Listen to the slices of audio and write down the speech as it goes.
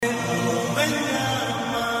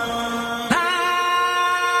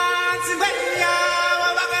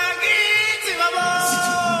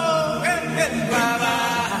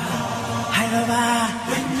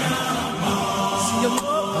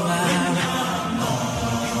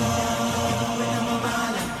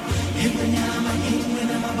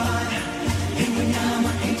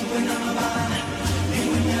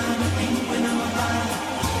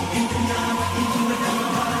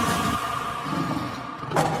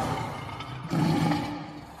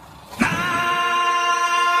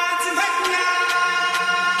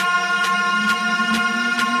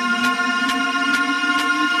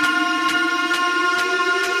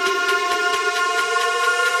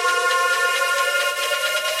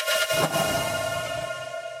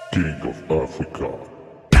King of Africa.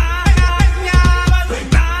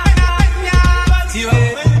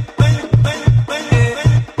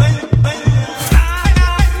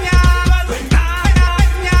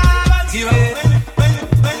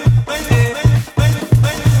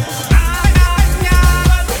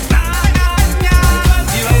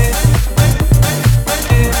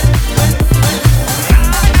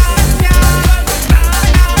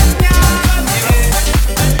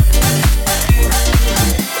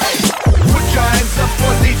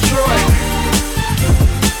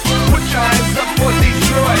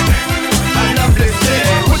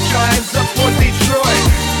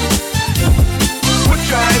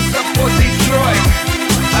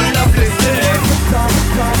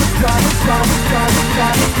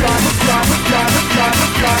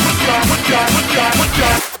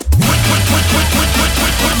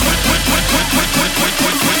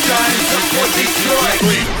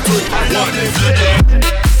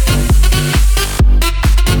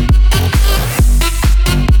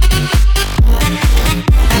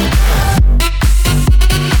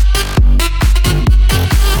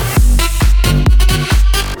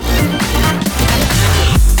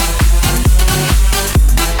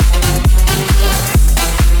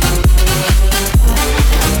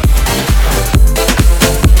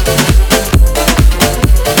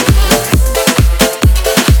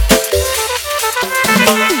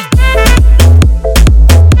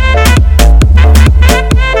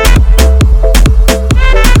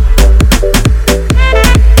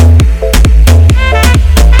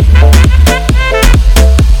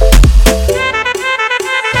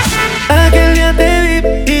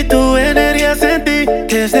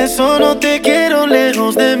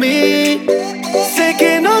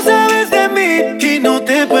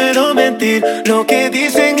 Lo que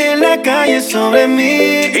dicen en la calle sobre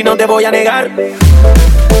mí, y no te voy a negar,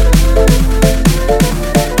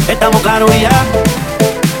 estamos claros y ya.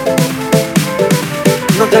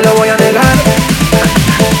 No te lo voy a negar,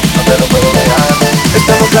 no te lo puedo negar.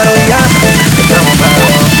 Estamos claros y ya, estamos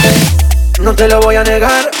claros. No te lo voy a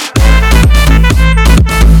negar.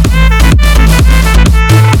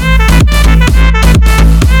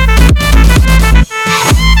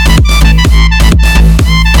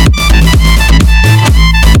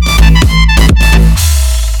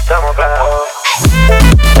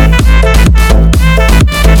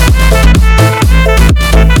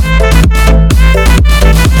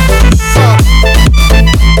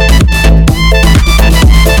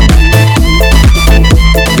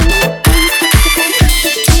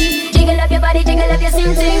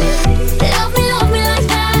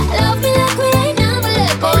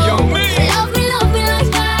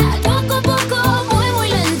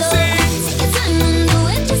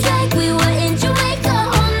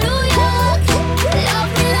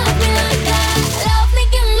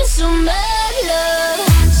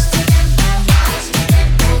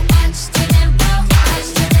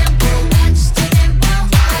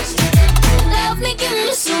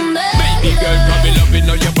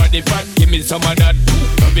 Some of that,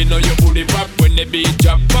 loving how your booty pop when the beat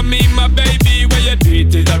drop. For me, my baby, when you do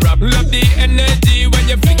it is a rap. Love the energy when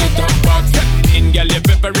you fling it up back. In girl, you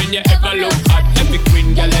peppering, you ever look hot. Every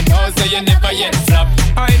queen girl, you know, so you never yet flop.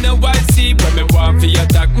 I know I see when me want for your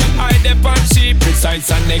attack. Me eye the punch, she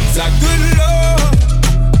precise and exact. Good Lord,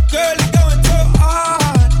 girl, you going so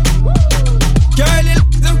hard. Girl, you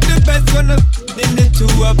look the best when I'm in the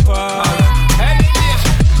two apart.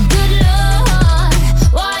 Good Lord,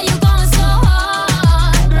 why you going so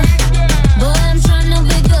hard? Boy, I'm trying to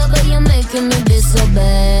pick up, but you're making me be so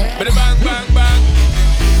bad. Bang, bang, bang.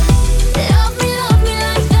 Love me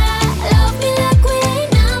like that. Love me like we ain't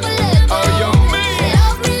never let go. Oh, yo, me.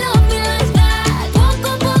 Love me like that.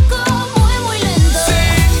 Poco, poco, muy, muy lento.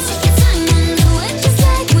 Take your time and do it just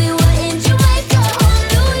like we were in Jamaica or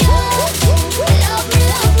New York. Love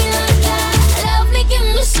me like that. Love me, give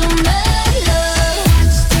me some bad love.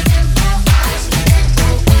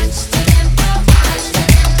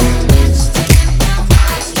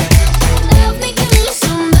 Love me, give me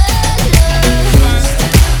some bad love.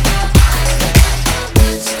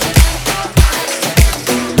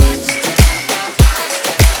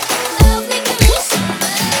 Love me, give me some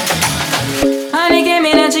bad. Honey came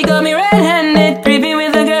in and she got me red-handed, creeping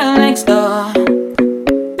with the girl next door.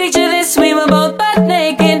 Picture this, we were both butt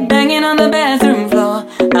naked, banging on the bathroom floor.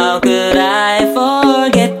 How could I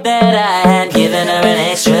forget that I had given her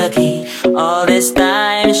an extra key? All this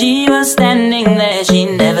time she was standing there, she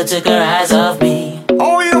never took her eyes off me.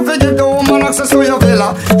 How you forget the woman access to your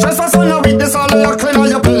villa? Trespass on your weakness, all of your clean on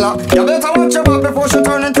your pillar. You better watch your back before she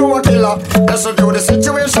turn into a killer. Let's review the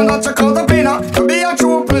situation that you call the winner. To be a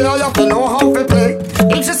true player, you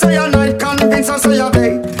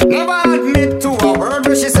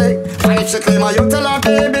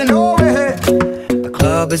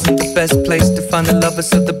best place to find the lovers,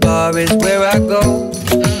 so the bar is where I go.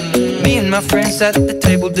 Me and my friends at the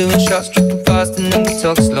table doing shots, tripping fast, and then we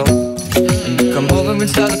talk slow. And you come over and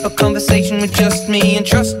start up a conversation with just me, and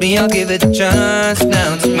trust me, I'll give it a chance.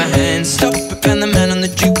 Now take my hand, stop it, and the man on the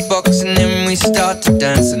jukebox, and then we start to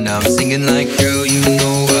dance. And now I'm singing like, girl, you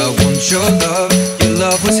know I want your love. Your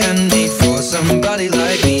love was handmade for somebody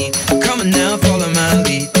like me. Come on now, follow my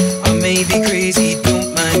lead. I may be crazy,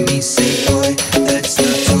 don't mind me. Say, boy, let's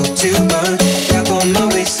not talk too much. Grab on my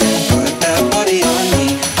waist and put that body on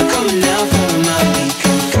me. Come on now, follow my lead.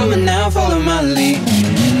 Come on now, follow my lead.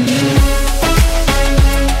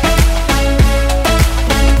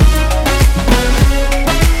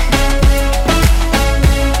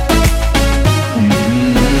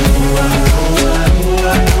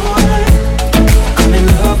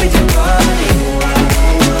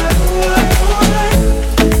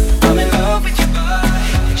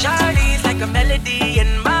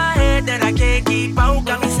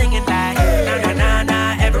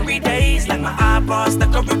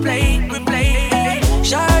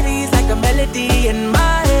 Shawty's like a melody in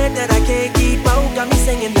my head that I can't keep out. Got me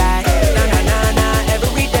singing like na na na na.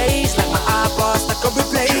 Every day's like my iPod stuck on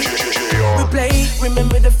replay. Replay.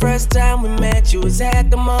 Remember the first time we met? You was at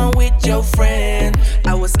the mall with your friend.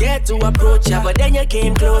 I was scared to approach ya, but then you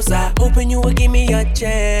came closer, hoping you would give me a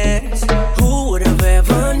chance. Who would have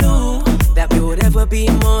ever knew that we would ever be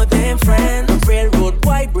more than friends? Railroad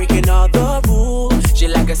white breaking all the rules. She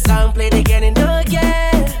like a song played again and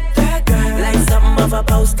again. That girl, like something of a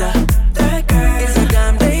poster. That girl, it's a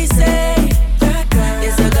gun they say. That girl,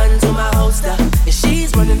 it's a gun to my holster. And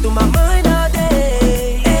she's running through my mind all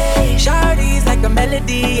day. Hey, Shawty's like a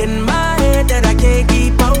melody in my head that I can't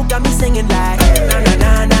keep out. Got me singing like na na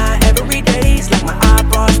na na. Every day's like my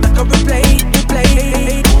iPod stuck on replay.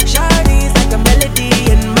 Shawty's like a melody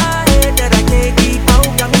in my head that I can't keep out.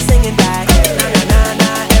 Got me singing like na na na na.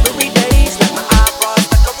 Every day's like my iPod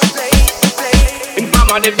stuck on replay.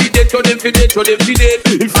 Infama de videcho, de videcho, de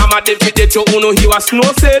videcho. Infama de videcho, uno hear what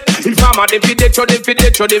Snow said. Infama de videcho, de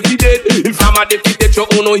videcho, de videcho. Infama de videcho,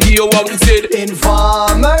 uno hear what we said.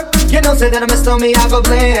 Informer, you know say that I'm a stormy, I go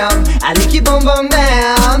blame. I like you boom boom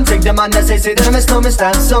down. Take the man that say that I'm a stormy,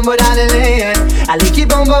 stand somewhere down the lane. I like you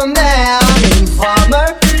boom boom down.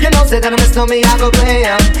 Informer, you know say that I'm a stormy, I go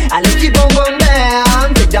blame. I like you boom boom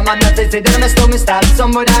down. Take the man that say that I'm a stormy, stand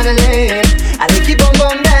somewhere down the lane. I like you boom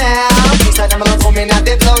boom down. He said I'm gonna come in at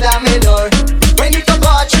the blow down my door. When you come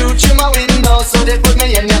out through my window, so they put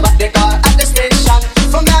me in your back the car at the station.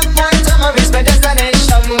 From that point on, I reach my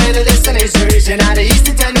destination. Where the destination region at the east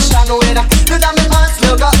detention. Where the good on my pants,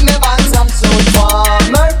 look up my pants. I'm so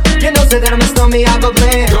farmer. You know, say that I'm a stormy, I go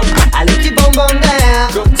blame. I like you boom boom down.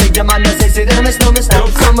 Take the man that say that I'm a stormy, stop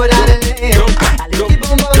somewhere down the lane. I like you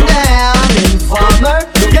boom boom down. Informer.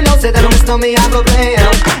 You know, say that I'm a stormy, I go blame.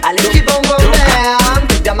 I like you boom boom down.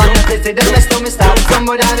 Take the man that say that I'm a stormy, stop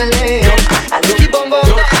somewhere down the lane. I like you boom boom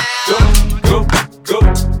down.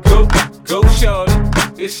 Go, shorty.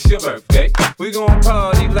 It's your birthday. We gon'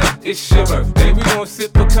 party like it's your birthday. We gon'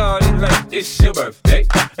 sip Bacardi like it's your birthday.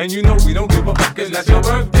 And you know we don't give a fuck, it's not your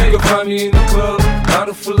birthday. You'll find me in the club,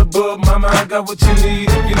 bottle full of bub. Mama, I got what you need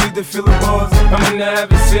if you need to feel the buzz. I'm into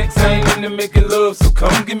having sex, I ain't into making love. So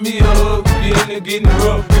come give me a hug, you into getting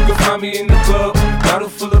rough. You can find me in the club, bottle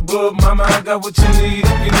full of bub. Mama, I got what you need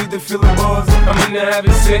if you need to feel the buzz. I'm into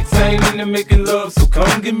having sex, I ain't into making love. So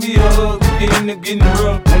come give me a hug, you into getting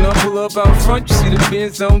rough. When I pull up out front, you see the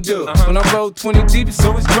Benz on dub. When I roll 20 deep, it's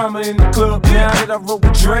always drama in the club. Now that I roll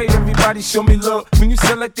with Dre, everybody show me love. When you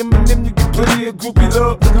sell like Eminem, you get plenty of groupie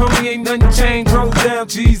love. Look, homie, ain't nothing changed. Roll down,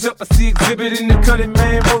 G's up. I see exhibit in the cutting,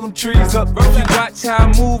 man. Roll them trees up. Bro, you watch how I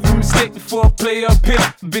move, you mistake before I play up here.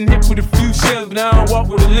 Been hit with a few shells, but I don't walk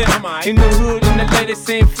with a limp. In the hood, in the lady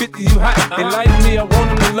saying 50, you hot. They like me, I want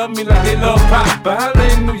them to love me like they love pop. But holla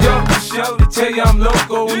in New York, for show to tell you I'm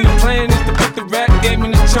loco. And the plan is to put the rap game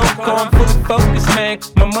in the choke. I'm fully focused, man.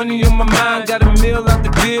 My money on my mind, got a meal out the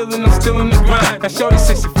deal, and I'm still in the grind. Now shorty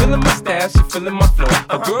says she feeling my style, she feeling my flow.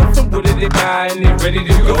 A girl from Wooded, they buy, and they ready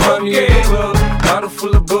to go. Find me in the club, bottle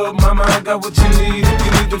full of bub. Mama, I got what you need if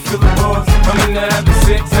you need to feel the buzz. I'm into having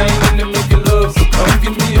sex, I ain't into making love. So come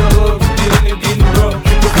give me a hug, get in and getting rough.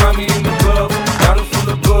 You can find me in the club, bottle full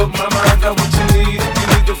of bub. Mama, I got what you need if you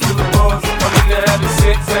need to feel the buzz. I'm into having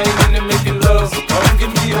sex, I ain't into making love. So come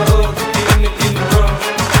give me a hug, get in and getting rough.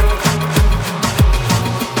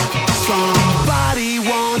 Somebody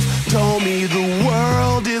once told me the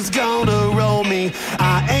world is gonna roll me.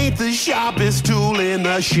 I ain't the sharpest tool in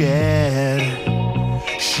the shed.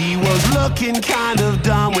 She was looking kind of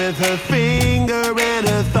dumb with her finger and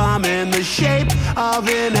her thumb in the shape of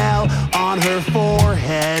an L on her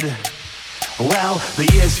forehead. Well, the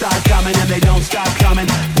years start coming and they don't stop coming.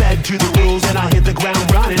 Fed to the rules and I hit the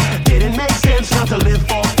ground running. Didn't make sense not to live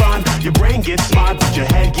for fun. Your brain gets smart but your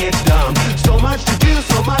head gets dumb. So much to do,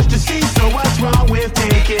 so much to see. So what's wrong with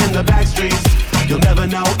taking the back streets? You'll never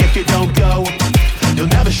know if you don't go. You'll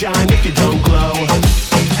never shine if you don't glow.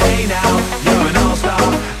 Hey now, you're an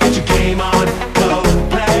all-star. Get your game on, go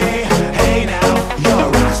play. Hey now, you're a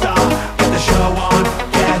rock star. Get the show on,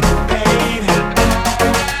 get paid.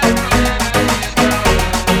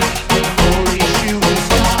 Only shooting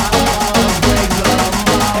stars break the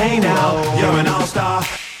mold. Hey now, you're an all-star.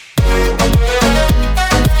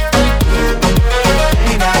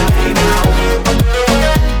 Hey now, hey now.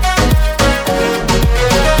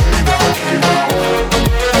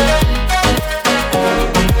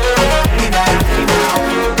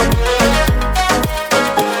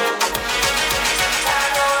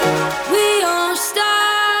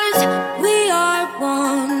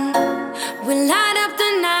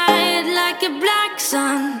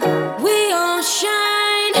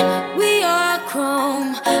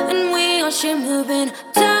 Moving,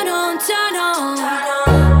 turn on,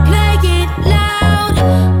 play it loud,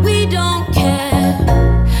 we don't care,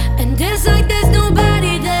 and it's like there's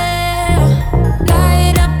nobody there.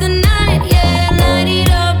 Light up the night, yeah, light it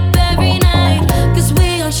up every night, 'cause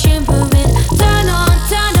we are shimmering, turn on,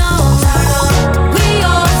 we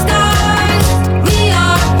are stars, we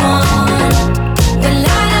are one, we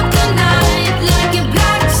light up the night like a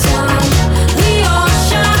black sun, we all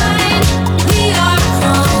shine, we are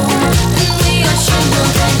chrome.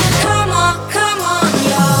 Come on,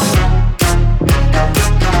 y'all.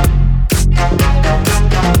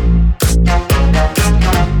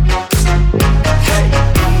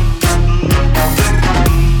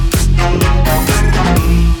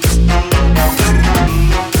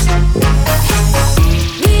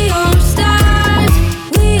 We are stars,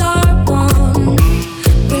 we are one.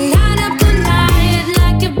 We light up the night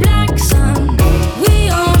like a black sun. We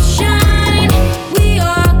all shine, we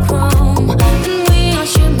are chrome, and we are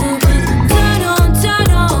shimmering. Turn on.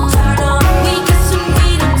 We got some we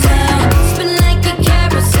don't tell. Spin like a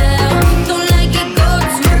carousel. Don't like it, go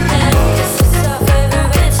to hell. This is our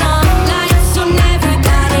favorite song. Lights on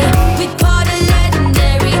everybody. We party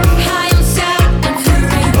legendary. High on sound and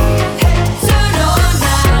fury. Turn on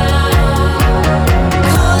now.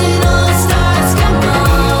 Calling all stars, come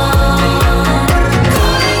on.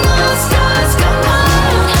 Calling all stars, come on.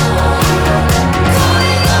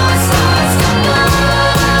 Calling all stars, come on.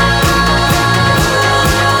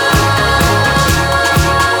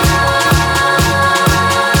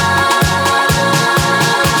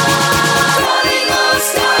 Calling all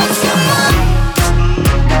stars, come on.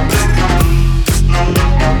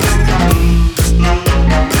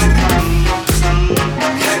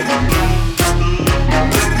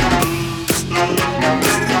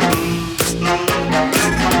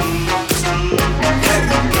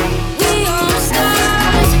 We are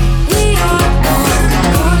stars, we are one.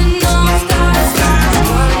 Calling all stars,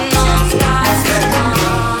 calling all stars, come on.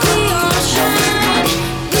 We all shine,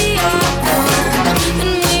 we are gold,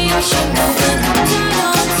 and we are shimmering. Turn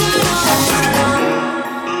on.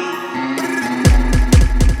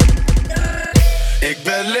 Ik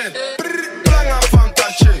ben lid. Planga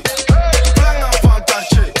fantasie. Planga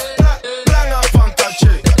fantasie. Planga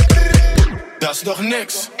fantasie. Dat is nog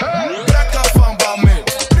niks. Brakka van Balmain.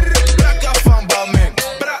 Brakka van Balmain.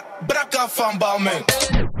 Brakka van Balmain.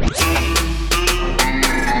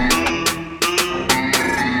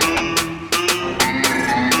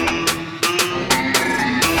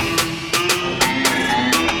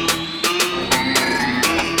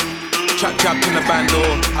 Chap in the band,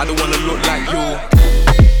 oh, I don't wanna look like you.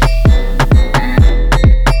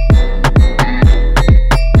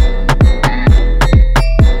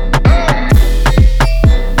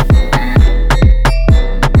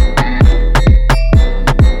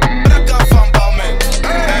 Brakka van Balmain.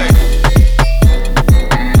 Hey.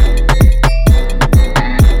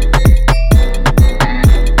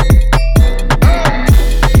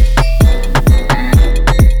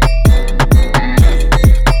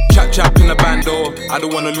 Chap in the band, oh, I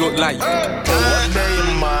don't wanna look like you. Wat ben je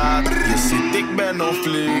maat? Je ziet ik ben op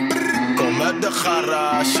fleek. Kom uit de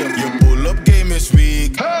garage. Je pull-up game is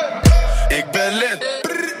weak. Ik ben lid.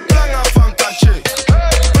 Planga fantasie.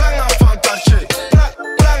 Planga fantasie.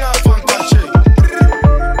 Planga fantasie.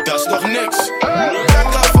 Dat is nog niks.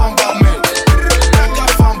 Brakka van Balmain. Brakka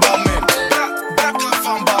van Balmain. Brakka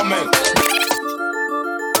van Balmain.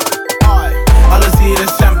 Alles hier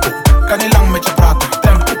is sample. Kan niet lang met je praten.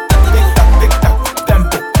 Tempo. Tik-tak,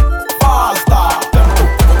 tempo. Faster. Tempo.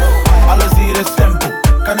 Alles hier is tempo.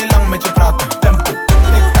 Kan niet lang met je praten. Tempo.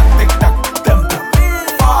 Tik-tak, tempo.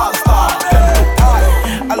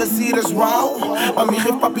 is wauw. Mami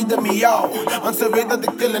geeft papi de miauw. Want ze weet dat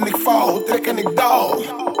ik til en ik vouw. Trek en ik douw.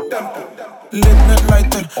 Lit net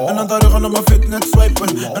lighter. Een aantal ruggen op mijn fit net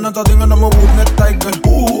swipen. Een aantal dingen op mijn woed net tiger.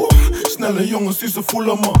 Oeh, snelle jongens die ze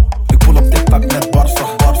voelen me. Ik voel op TikTok net Barca.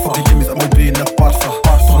 Voor die Jimmy's en mijn bier net Barca.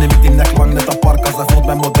 Toch neem ik die nek lang net een park. Als hij voelt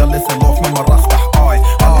mijn model is hij loof met mijn rasta.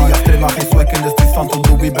 Adidas train maar geen swag in de street. Santo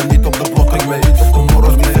Louis, ben niet op de blok. Ik mee iets. De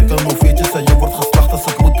morros die zitten OV'tjes en je wordt geslacht als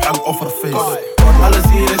het moet. Hang over face.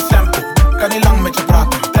 Alles hier is shampoo. Kan niet lang met je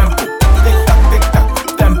praten. Tempo.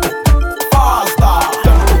 Tik-tak, tempo. Fasta.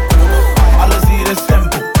 Tempo. Alles hier is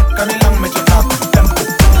tempo. Kan niet lang met je praten. Tempo.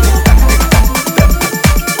 Tik-tak, tempo.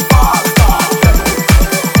 Fasta.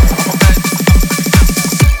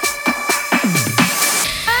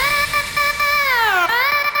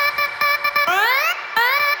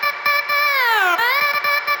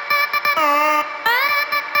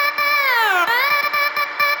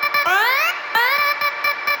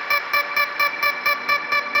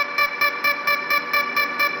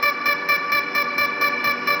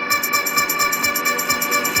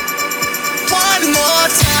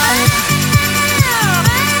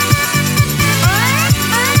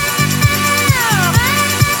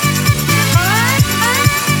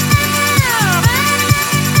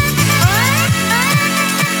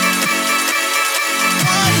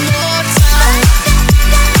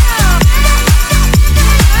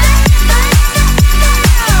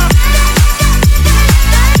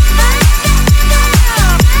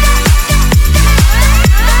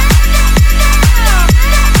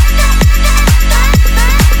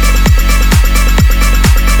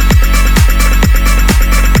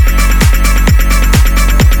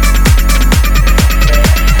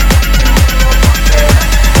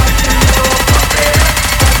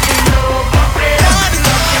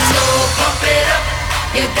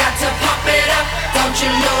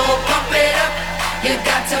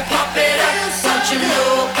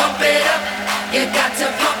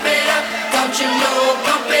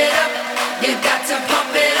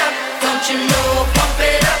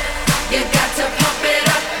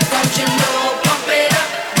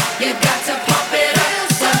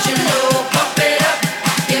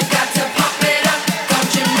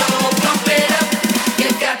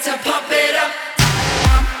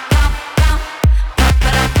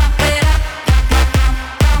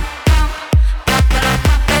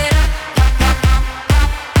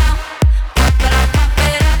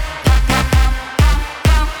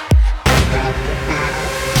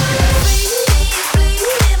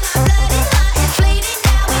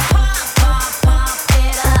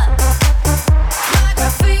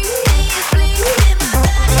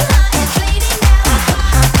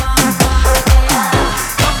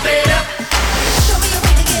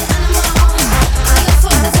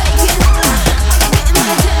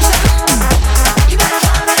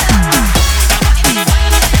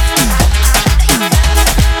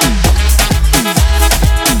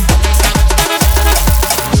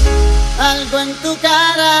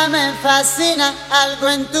 Algo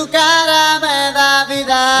en tu cara me da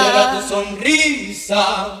vida. Será tu sonrisa,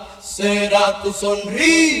 será tu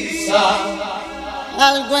sonrisa.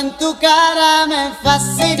 Algo en tu cara me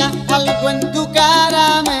fascina, algo en tu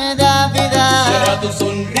cara me da vida. Será tu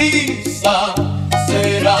sonrisa,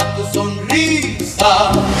 será tu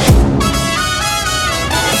sonrisa.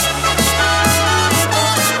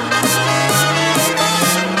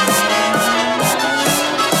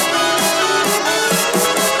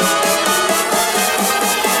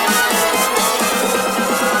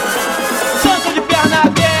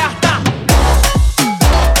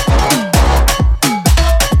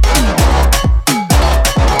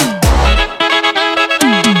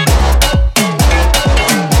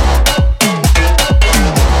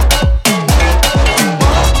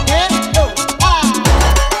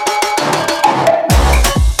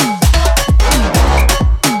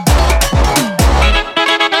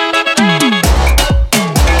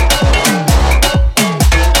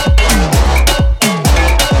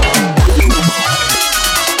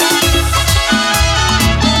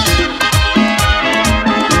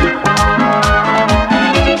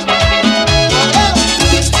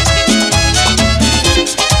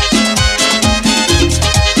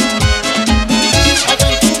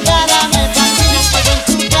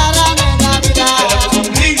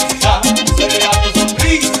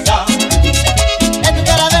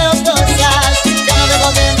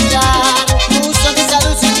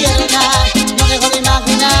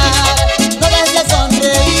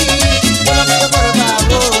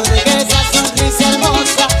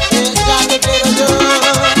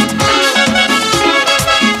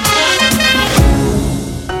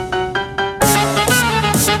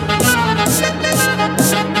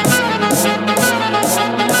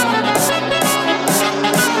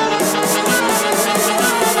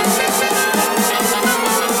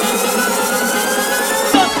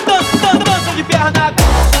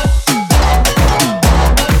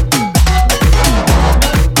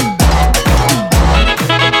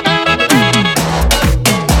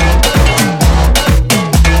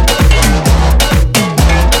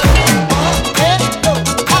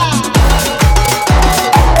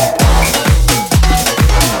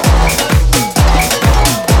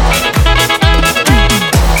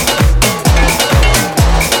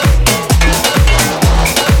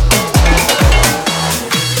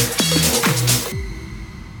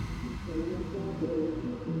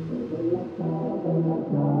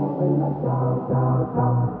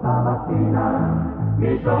 Stamattina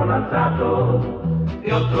mi sono alzato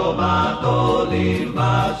e ho trovato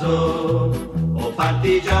l'invaso. Oh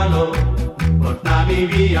partigiano, portami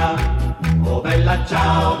via. Oh bella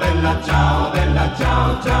ciao, bella ciao, bella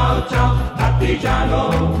ciao, ciao, ciao.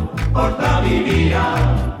 Partigiano, portami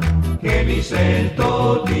via, che mi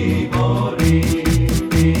sento di morire.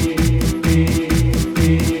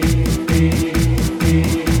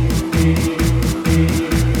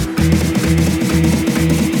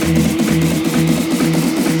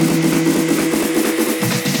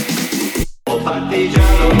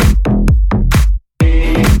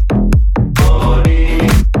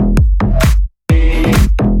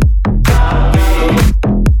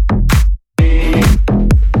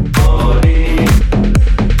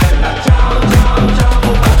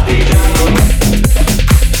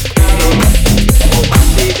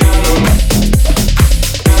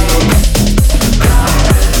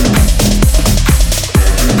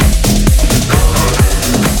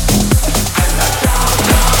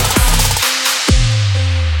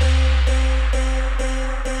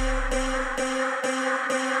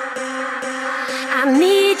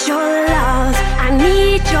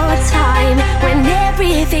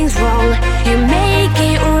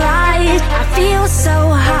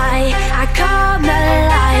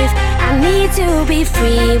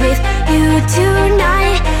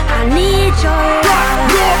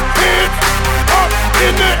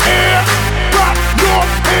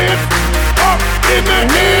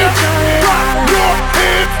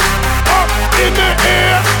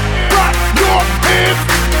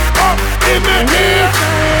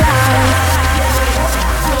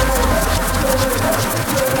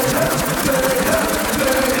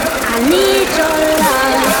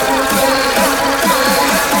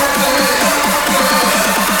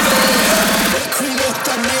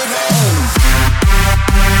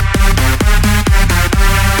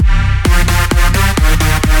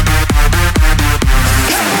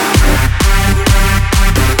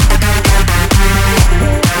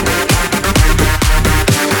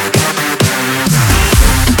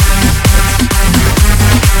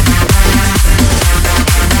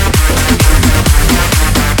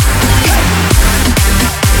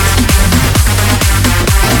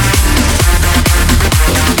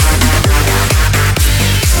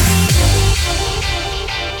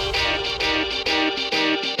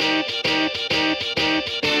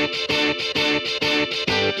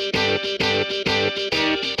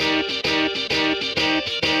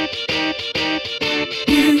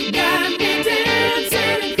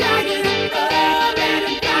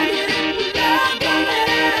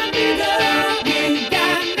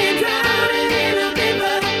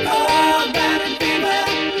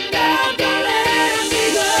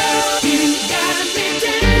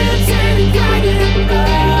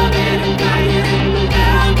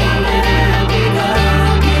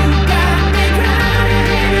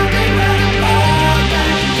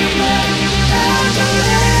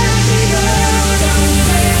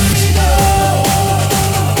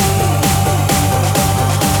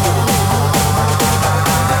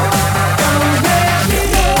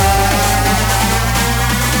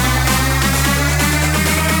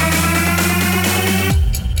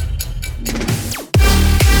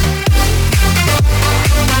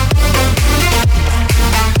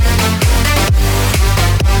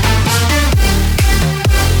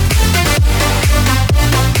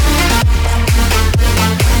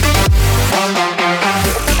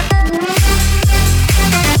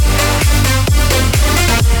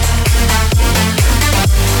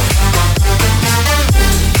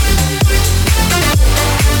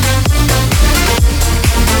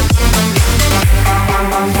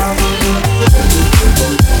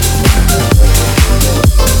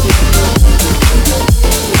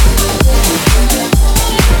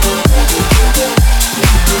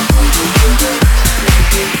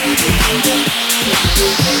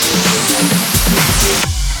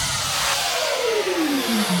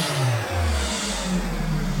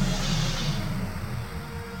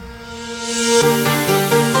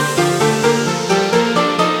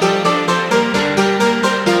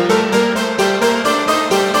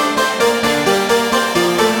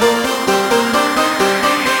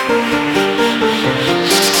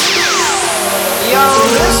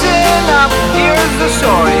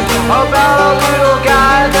 about a little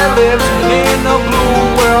guy that lives in a blue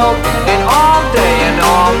world, and all day and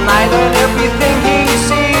all night, and everything he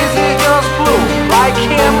sees is just blue, like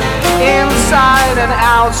him, inside and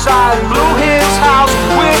outside. Blue his house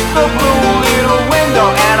with a blue little window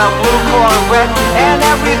and a blue Corvette, and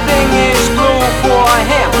everything is blue for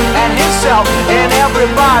him and himself and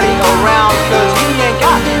everybody around, 'cause he ain't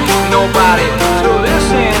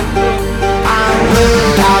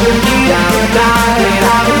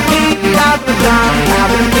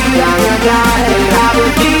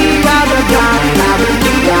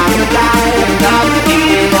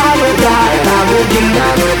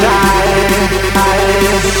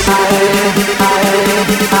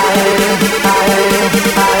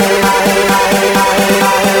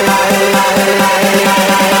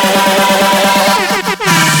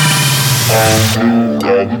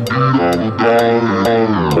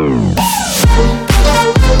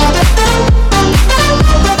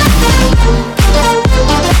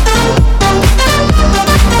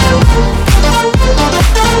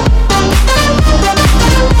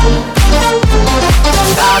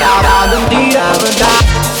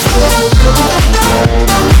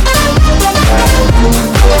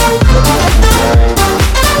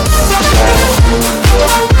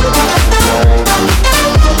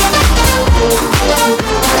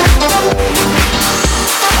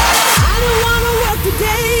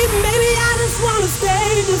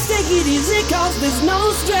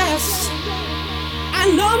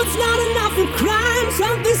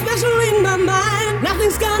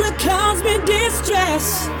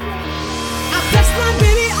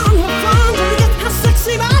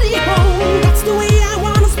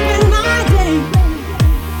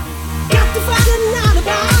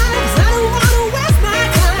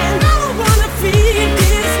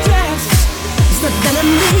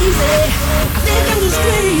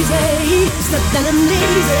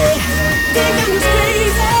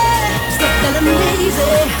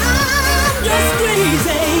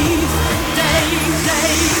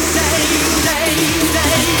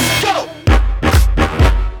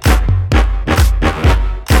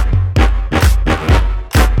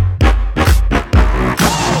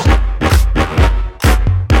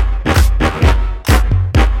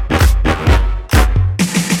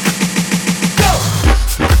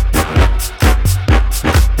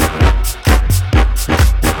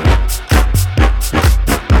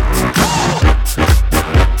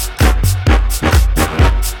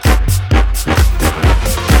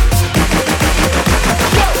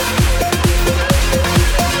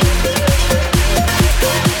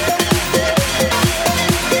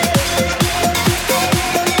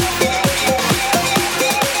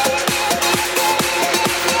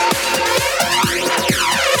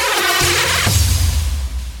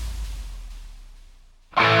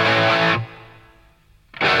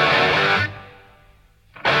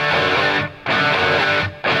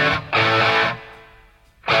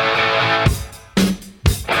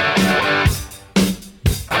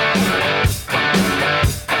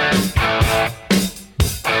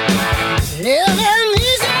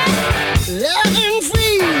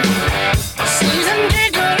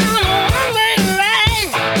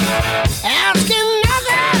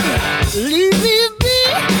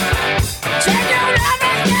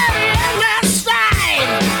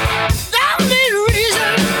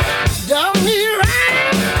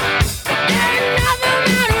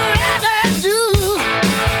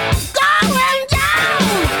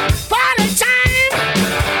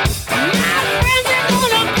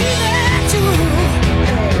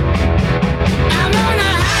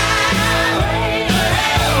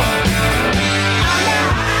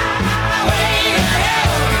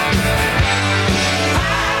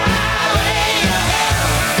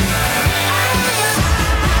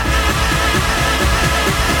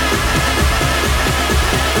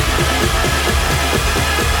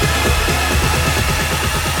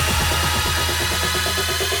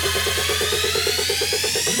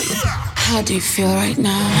How do you feel right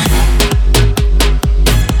now?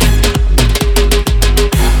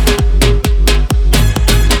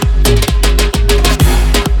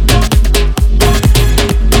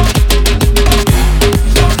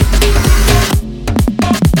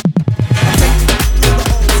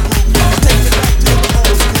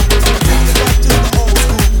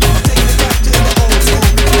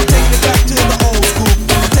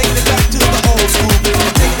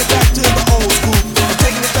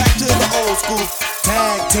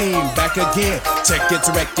 Check it,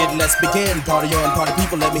 direct it, let's begin. Party on, party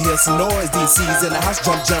people, let me hear some noise. DC's in the house,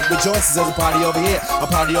 jump, jump, rejoices. There's a party over here, a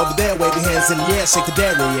party over there. Wave your hands in the air, shake the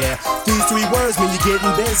dairy, yeah. These three words mean you're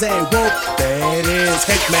getting busy. Whoop, that is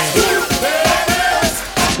Hickman.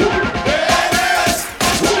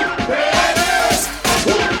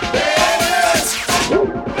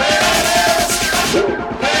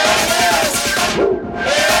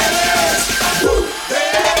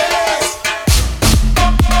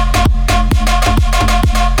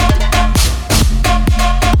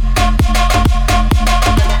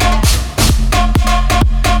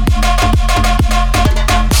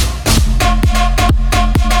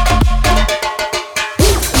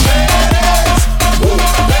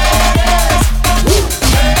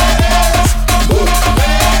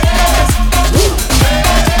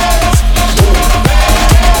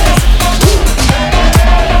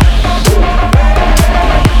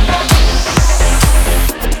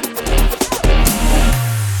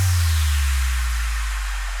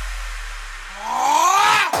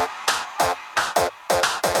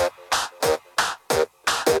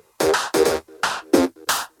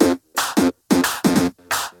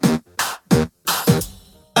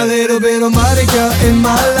 little bit of Monica in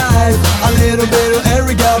my life, a little bit of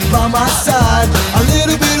Erica by my side, a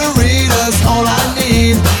little bit of Rita's all I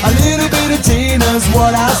need, a little bit of Tina's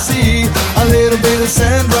what I see, a little bit of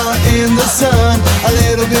Sandra in the sun, a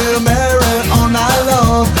little bit of Mary all night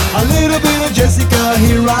long, a little bit of Jessica,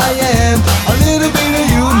 here I am, a little bit of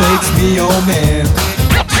you makes me your man.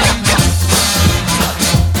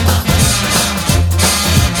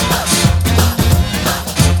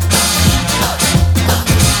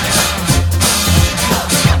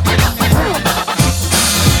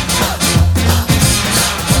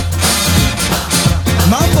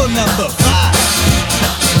 Mambo number 5.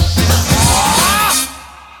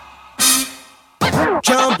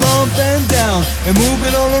 Jump up and down and move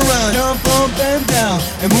it all around. Jump up and down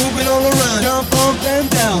and move it all around. Jump up and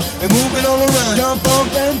down and move it all around. Jump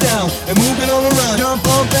up and down and move it all around. Jump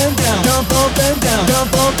up and down. Jump up and down.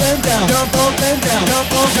 Jump up and down. Jump up and down.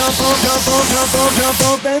 Jump up, jump up, jump up, jump up, jump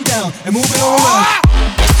up and down and move it all around.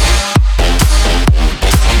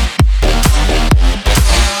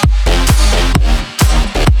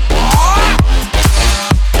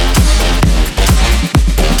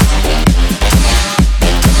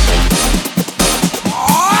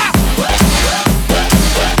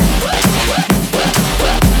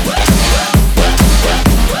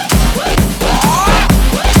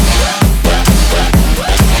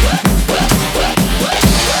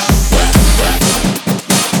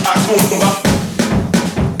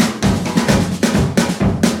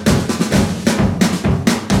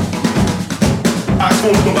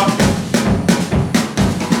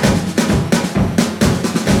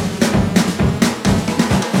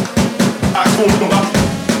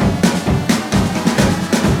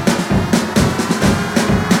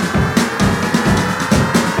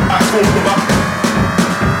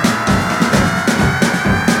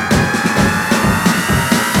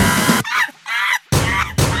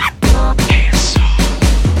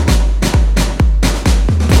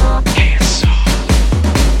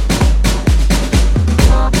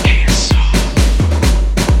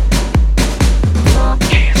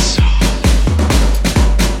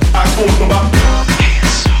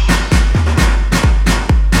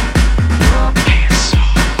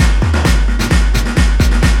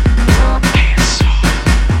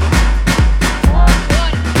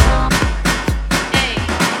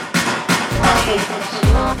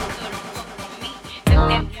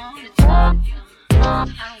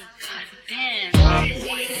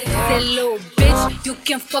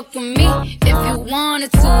 Fuck with me if you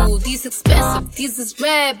wanted to. These expensive, these is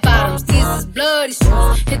red bottoms, these is bloody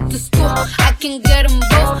shoes. Hit the school, I can get them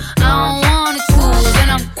both. I don't wanna choose,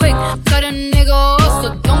 and I'm quick, cut a nigga off,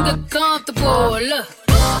 so don't get comfortable. Look,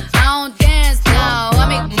 I don't dance now, I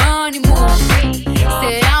make money move.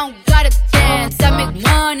 Say I don't gotta dance, I make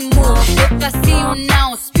money move. If I see you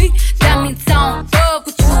now speak, that means I don't fuck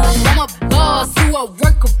with you. I'm a boss, you a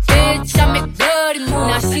worker, bitch. I make bloody move.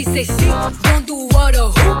 Now she say she don't do what or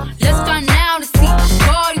who. Let's find out and see.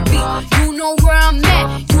 Cardi B, you know where I'm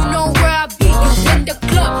at, you know where I be. You in the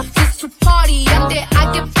club just to party. I'm there,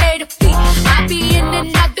 I get paid a fee. I be in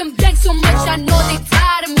and out them banks so much, I know they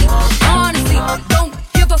tired of me. Honestly, don't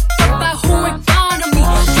give a fuck about who in front of me.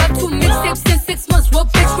 Drop 2 mixtapes in 6 months.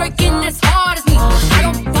 What bitch working as hard as me? I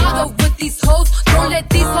don't bother with these hoes. Don't let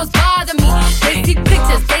these hoes bother me. They see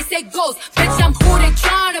pictures, they say ghosts. Bitch, I'm who they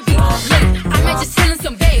tryna be. Look, I might just chill in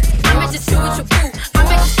some babe. I might just chill with your boo. I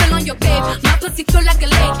might just spill on your babe. My pussy feel like a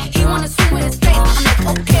lake. He wanna swim with his face. I'm like,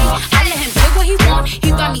 okay. I let him do what he want. He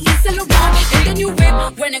buy me East and Laurent in the new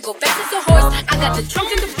whip. When it go fast as a horse, I got the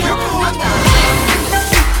trunk in the front. I'm the highest in the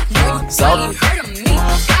street. No, you probably heard of me.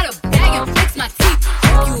 Got a bag and fix my teeth.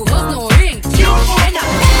 Hope you hoes know it ain't cute. And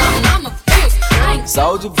I'm a bitch. I ain't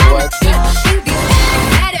Soulja Boy. Think these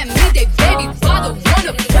mad at me, they baby father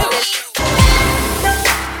wanna kill.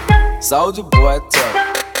 Soulja Boy tough.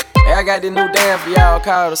 Hey, I got this new dance for y'all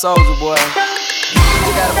called the Soulja Boy.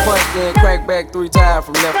 You gotta punch then crank back 3 times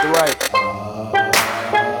from left to right.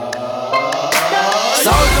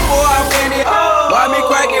 Soulja Boy, I'm in it. Why me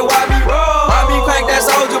crank it? Why me roll? Why me crank that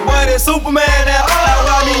Soulja Boy? That Superman that now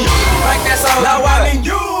why me crank that Soulja? Now why me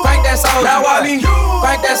crank that Soulja? Now why me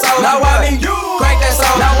crank that Soulja? Now why me crank that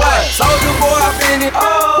Soulja? Now what? Soulja Boy, I'm in it.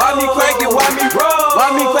 Why me crank it? Why me roll? Why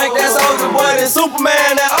me crank that Soulja Boy? That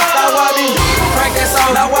Superman that now why me crank that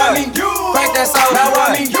Soulja? Now why me crank that Soulja? Now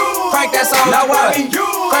why me crank that Soulja? Now why me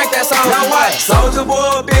crank that Soulja? Now what? Soulja Boy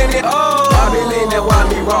up in it. Why me lean that? Why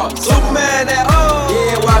me rock? Superman that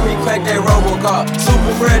yeah, why me crank that Robocop?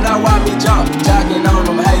 Super friend, now why me jump? Jogging on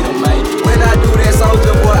them, hate them, man. When I do that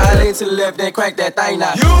Soulja Boy, I lean to the left, then crank that thing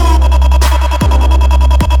now. You,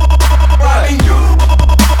 why me you?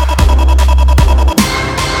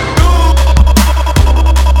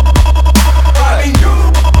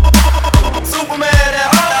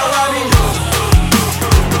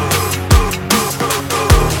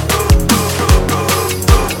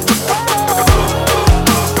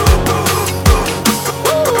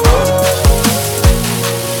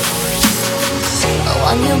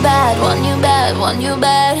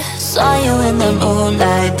 in the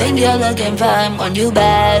moonlight. Think you're looking fine, want you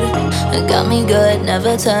bad. It got me good,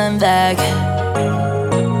 never turn back.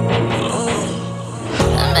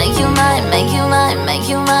 Make you mine, make you mine, make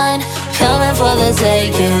you mine. Coming for the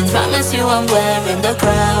taking. Promise you I'm wearing the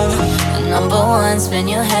crown. The number one, spin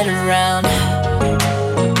your head around.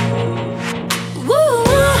 Woo!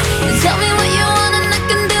 Tell me what you want and I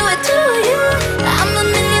can do it to you. I'm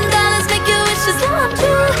 $1 million, make your wishes come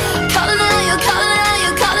true. Calling out, you calling out,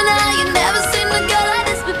 you calling out. You never seen a girl like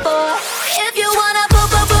this before. If you wanna put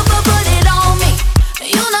it on me,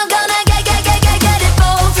 you're not gonna get it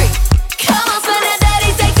for free. Come on, spend that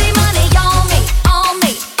dirty, sexy money on me, on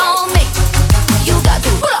me, on me. You got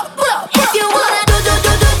to pull up. If you wanna do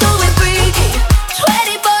it freaky,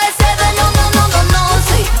 24/7, no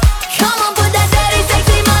sleep. Come on, put that dirty,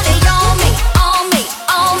 sexy money on me, on me,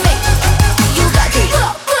 on me. You got to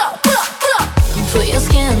pull up. You put your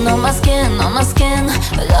skin on my skin, on my skin.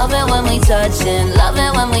 Love it when we touchin', love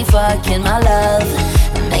it when we fucking, my love.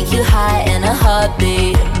 Make you high in a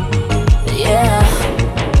heartbeat, yeah.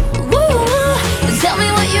 Woo! Tell me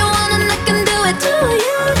what you want and I can do it to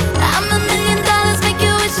you. I'm $1 million, make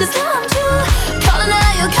your wishes come true. Calling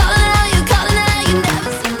out, you calling out, you calling out. You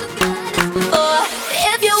never seen a girl like this before.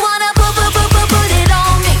 If you wanna put it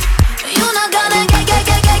on me, you're not gonna get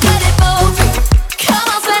it for free. Come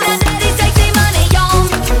on, spend that dirty, sexy money on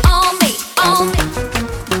me, on me.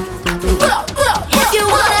 Pull up. If you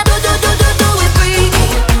wanna do it freaky,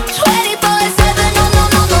 24/7,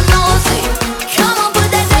 no sleep. Come on, put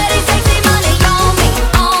that dirty, sexy money on me,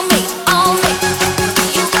 on me, on me.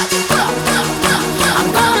 You got to pull up. I'm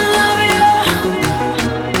gonna love you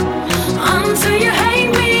until you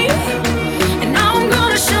hate me, and I'm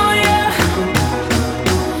gonna show you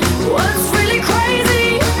what's really crazy.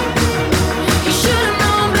 You should've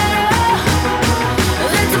known better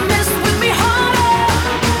than to mess with me harder.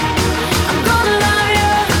 I'm gonna love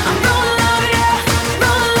you, I'm gonna love you,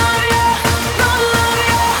 gonna love you, gonna love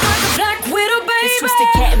you. Black Widow, baby. This twisted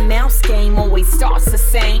cat and mouse game always starts the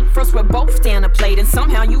same. First we're both down a plate and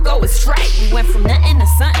somehow you go astray. We went from nothing to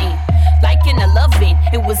something, like in a loving.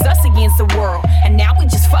 It was us against the world, and now we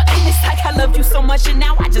just fucking. It's like I loved you so much and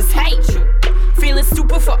now I just hate you. Feeling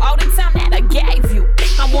stupid for all the time that I gave you.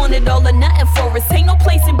 I wanted all or nothing for us, ain't no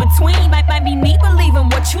place in between. Might be me believing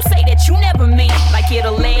what you say that you never mean. Like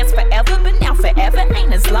it'll last forever, but now forever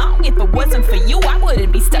ain't as long. If it wasn't for you, I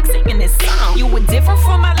wouldn't be stuck singing this song. You were different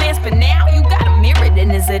from my last, but now you got a mirror.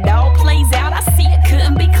 And as it all plays out, I see it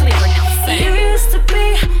couldn't be clearer. Now sing. You used to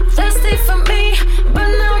be thirsty for me, but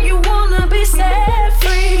now you wanna be set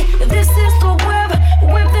free. This is the web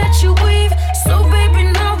that you weave. So baby,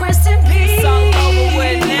 now rest in peace. It's all over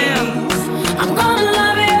with now. I'm gonna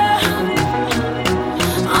love you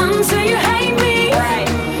until you hate me, Right.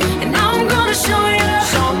 and now I'm gonna show you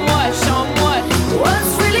what?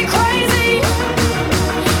 what's really crazy.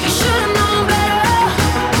 You should've known better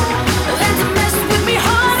than to mess with me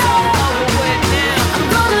harder. Over with now. I'm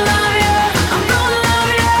gonna love you, I'm gonna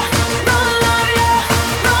love you, gonna love you,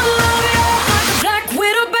 gonna love you. Black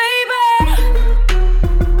Widow, baby.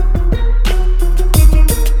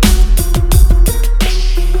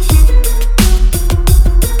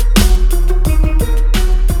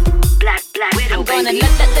 I'm gonna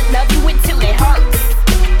love you until it hurts.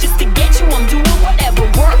 Just to get you, I'm doing whatever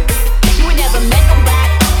works. You ain't never met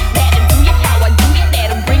nobody that'll do you how I do you.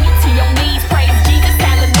 That'll bring you to your knees. Praise Jesus,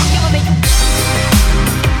 hallelujah. Make you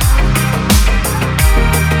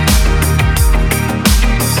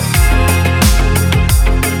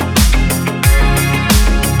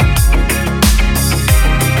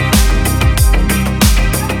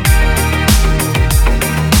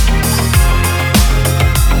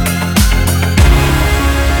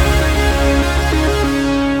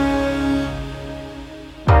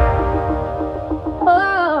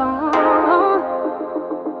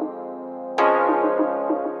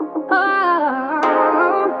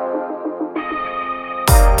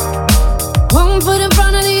One foot in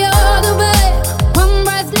front of the other way, one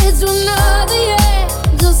breath leads to another, yeah.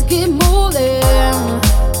 Just keep moving.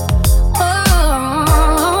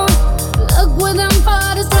 Oh, look with them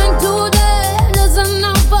for the strength today. Listen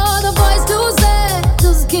out for the voice to say,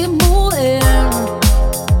 just keep moving.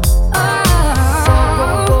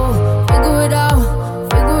 Go, figure it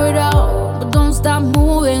out, but don't stop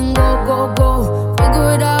moving. Go,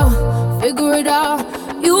 figure it out,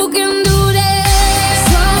 you can do that.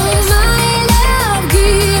 So my love,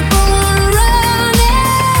 keep on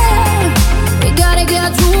running.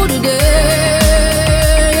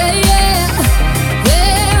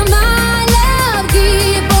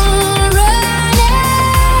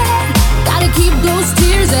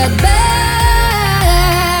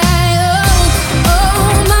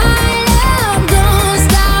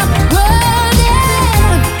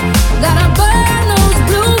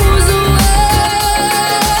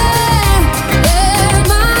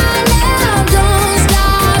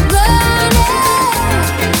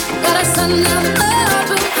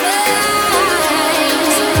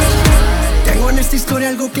 Tengo en esta historia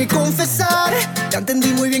algo que confesar. Ya entendí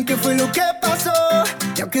muy bien qué fue lo que pasó.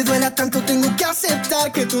 Y aunque duela tanto tengo que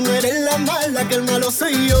aceptar que tú no eres la mala, que el malo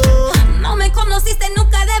soy yo. No me conociste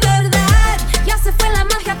nunca de verdad. Ya se fue la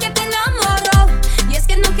magia que te enamoró. Y es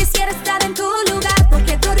que no quisiera estar en tu lugar,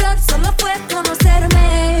 porque tu error solo fue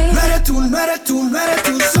conocerme. No eres tú, no eres tú, no eres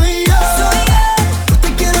tú, soy yo. No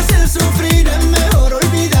te quiero hacer sufrir, es mejor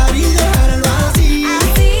olvidar y dejarlo así.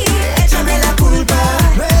 Échame la culpa.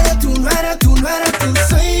 No eres tú, no eres tú, no eres tú,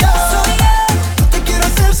 soy yo. No te quiero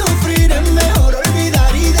hacer sufrir, es mejor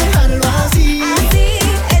olvidar y dejarlo así.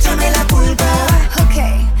 Échame la culpa.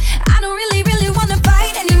 Okay, I don't really wanna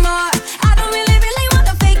fight anymore. I don't really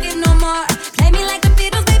wanna fake it no more. Play me like the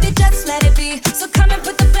Beatles, baby, just let it be. So come and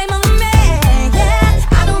put the blame on me. Yeah,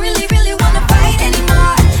 I don't really wanna fight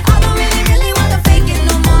anymore. I don't really wanna fake it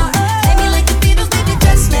no more. Play me like the Beatles, baby,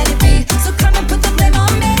 just let it be. So come and put the blame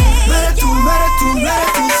on me. No eres tú, no eres tú, no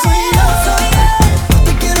eres tú, soy yo. No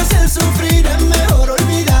te quiero hacer sufrir, es mejor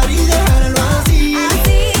olvidar y dejarlo así.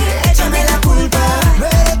 Échame la culpa. No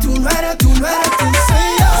eres tú, no eres tú, no eres tú, soy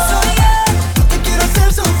yo. No te quiero hacer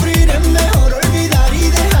sufrir, es mejor olvidar y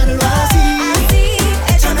dejarlo así.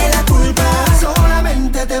 Échame la culpa.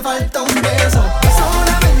 Solamente te falta un beso.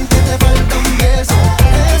 Solamente te falta un beso.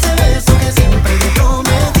 Ese beso que siempre te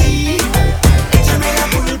prometí. Échame la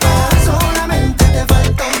culpa. Solamente te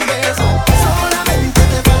falta un beso. Solamente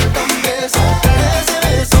te falta un beso. Ese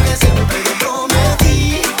beso que siempre te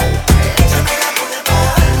prometí. Échame la culpa.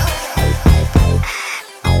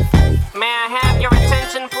 May I have your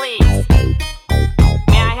attention, please?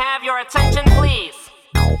 May I have your attention, please?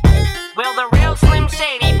 Will the real Slim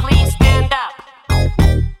Shady please stand up?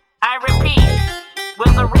 I repeat,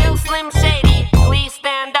 will the real Slim Shady please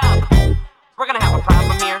stand up? We're gonna have a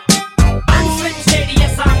problem here. I'm Slim Shady,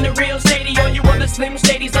 yes, I'm the real Shady. All you other Slim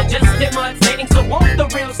Shadys are just imitating. So won't the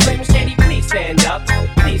real Slim Shady please stand up?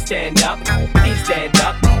 Please stand up, please stand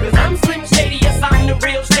up. Cause I'm Slim Shady, yes, I'm the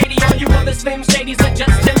real Shady. All you other Slim Shadys are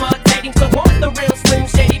just imitating. So won't the real Slim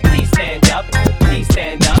Shady please stand up? Please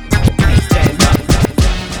stand up, please stand up.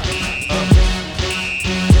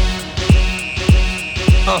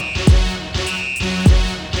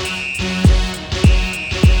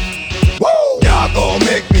 Woo! Y'all gon'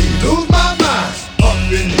 make me lose my mind. Up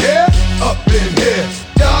in here, up in here.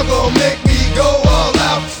 Y'all gon' make me go all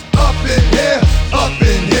out. Up in here, up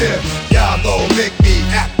in here. Y'all gon' make me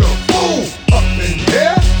act a fool. Up in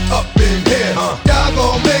here, up in here. Y'all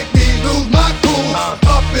gon' make me lose my cool.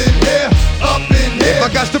 Up in here, up in here. If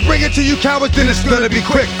I got to bring it to you cowards, then it's gonna be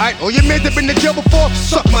quick. All your men that been to jail before,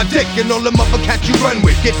 suck my dick. And all them other cats you run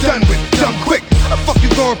with, get done with, dumb quick. How the fuck you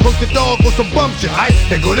going poke the dog on some bum shit?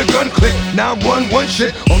 They go to gun click, 911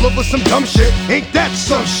 shit, all over some dumb shit. Ain't that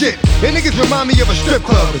some shit? And niggas remind me of a strip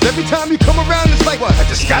club. Cause every time you come around, it's like, what? I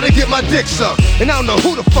just gotta get my dick sucked. And I don't know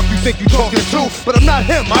who the fuck you think you talking to, but I'm not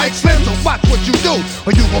him, I Slim, so watch what you do.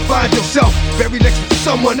 Or you gon' find yourself buried next to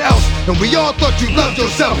someone else. And we all thought you loved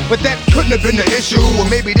yourself, but that couldn't have been the issue. Or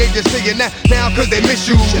maybe they just saying that now cause they miss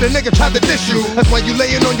you. Shit, a nigga tried to diss you. That's why you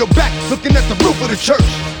laying on your back, looking at the roof of the church.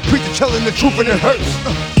 Preacher telling the truth and it hurts.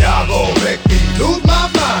 Y'all gon' make me lose my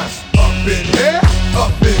mind. Up in here,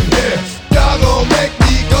 up in here. Y'all gon' make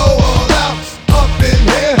me go all out. Up in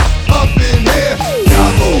here, up in here.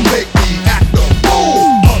 Y'all gon' make me act a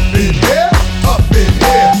fool. Up in here, up in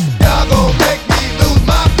here. Y'all gon' make me lose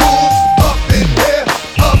my cool. Up in here,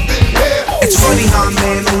 up in here. It's funny how a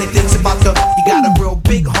man only thinks about the. You got a real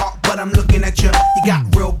big heart, but I'm looking at you. You got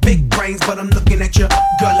real big brains, but I'm looking at you.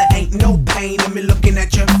 Girl, it ain't no pain in me looking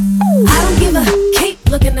at you. I don't give a keep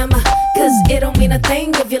looking at my, cause it don't mean a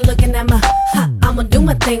thing if you're looking at my. I'ma do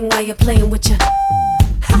my thing while you're playing with ya.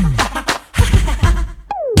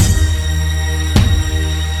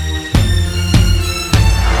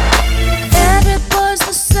 Every boy's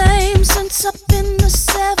the same since up in the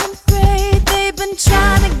 7th grade. They've been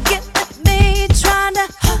trying to get at me, trying to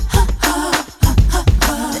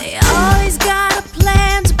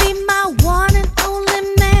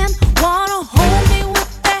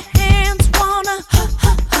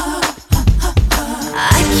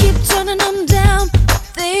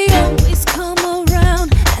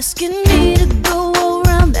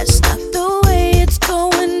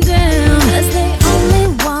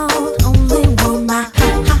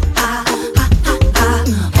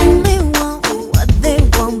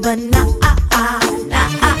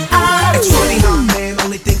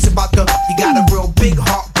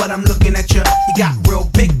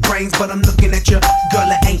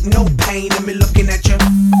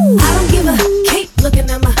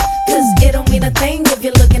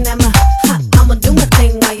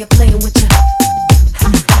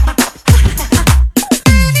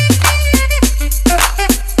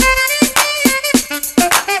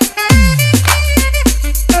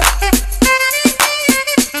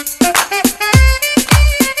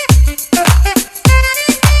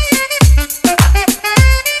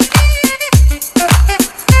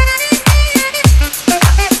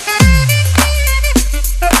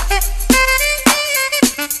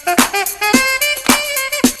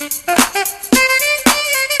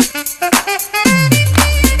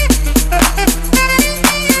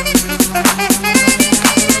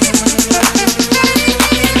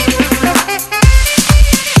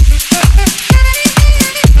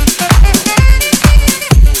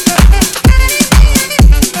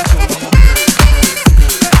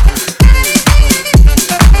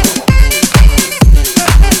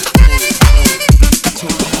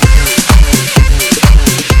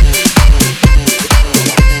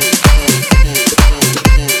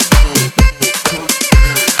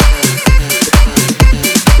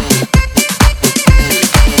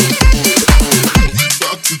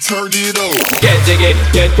jiggy.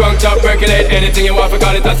 Get drunk, up, percolate. Anything you want,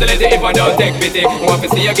 forgot it, oscillate it if I don't take pity. Want to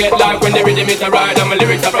see you get live when the rhythm is a ride. And my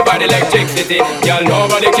lyrics are provide electricity. Y'all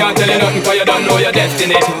nobody can tell you nothing, cause you don't know your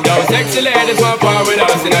destiny. Those sexy ladies want power with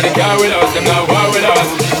us. Inna the car with us, them not war with us.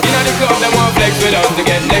 Inna the club, them want flex with us. To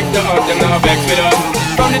get next to us, them not vex with us.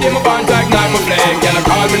 From the day my bond track, night my flame. Girl, I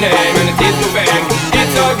call my name and it is my fame.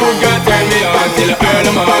 It's all good, girl, turn me on till I earn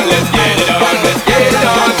them on. Let's get it on, let's get it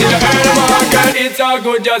on till I earn them on. Girl, it's all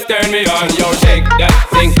good, just turn me on. Yo, shake that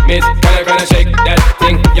thing, miss. Gonna shake that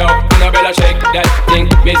thing. Yo, Annabella, shake that thing,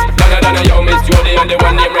 miss. Donna, yo, Miss Jody and the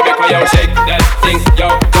one named Rebecca. Yo, shake that thing.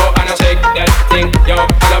 Yo, Joanna, shake that thing. Yo,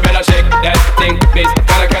 Annabella, shake that thing, miss.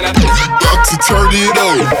 Gonna got to turn it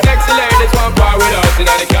on. Sexy ladies want power with us.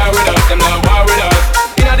 Inna the car with us, them not war with us.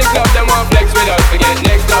 Inna the club, them want flex with us. Forget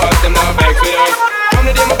next to us, them not vex with us. From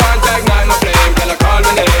the day my contact, night my flame. Girl, I call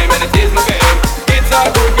my name and it is my fame. It's all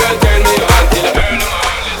good, girl, turn me on till I earn them on.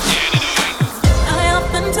 Let's get it on. I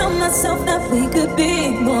often tell myself that we could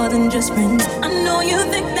be more than just friends. I know you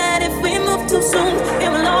think that if we move too soon, it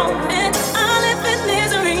will all end. I live in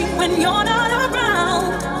misery when you're not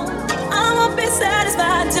around. I won't be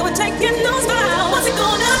satisfied till we're taking those vows. What's it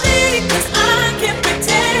gonna be? 'Cause I can't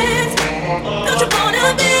pretend. Don't you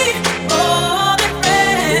wanna be more than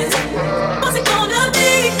friends? What's it gonna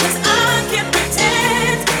be? 'Cause I can't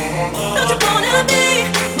pretend. Don't you wanna be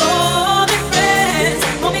more than friends?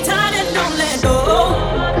 Hold me tight and don't let go.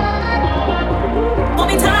 Hold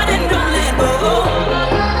me tight and don't let go.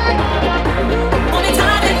 Hold me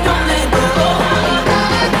tight and don't let go.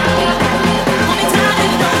 Hold me tight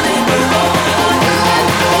and don't let go.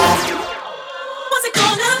 What's it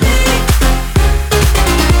gonna be?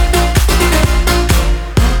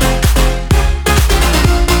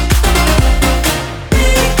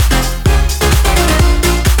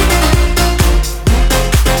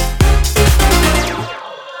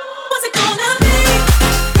 What's it gonna be?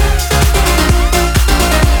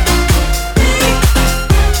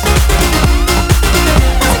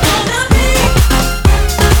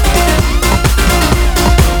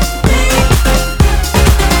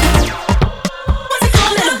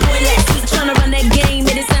 Little boy last week tryna run that game,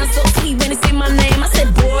 and it sounds so sweet when it say my name. I said,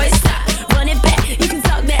 boy, stop, run it back. You can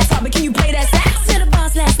talk that talk, but can you play that sax? Said the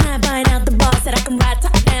boss last night, buying out the boss, said I can ride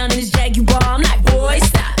top down in this Jaguar. I'm like, boy,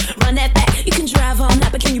 stop, run that back. You can drive all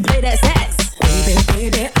night, but can you play that sax? Baby,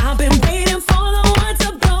 baby, I've been waiting for the one to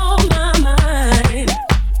blow my mind.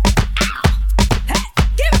 Hey,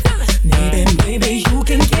 give it to me. Maybe, maybe you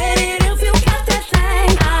can get it if you got that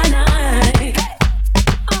thing I like.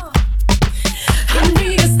 I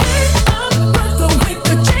need a step up, brother, with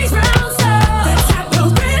the chase rounds up. That type of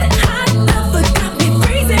red hot love got me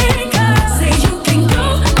freezing. 'Cause say you can go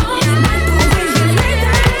all night the way you lay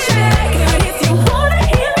that check. Girl, if you wanna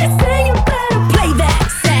hear me sing, you better play that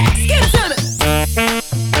sax. Give it to me.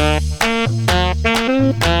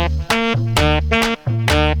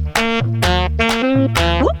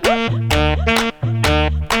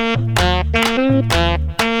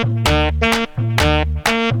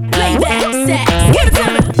 Play that sax. Give it to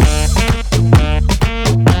me.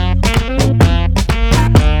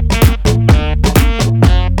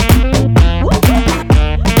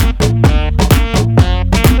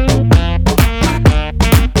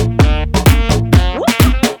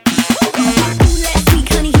 Last week,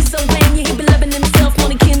 honey, he's so lame. Yeah, he been loving himself,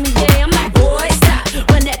 wanna kill me, yeah. I'm like, boy, stop,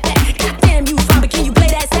 run that back. Goddamn, you fine, but can you play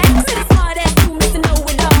that sax? Said it's hard ass too, Mr.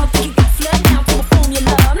 Know-it-all. Think you got flood down to a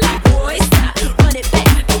formula. I'm like, boy, stop, run it back.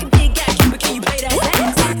 Think a big guy cute, but can you play that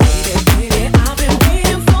sax? Baby, baby, I've been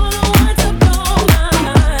waiting for the one to blow my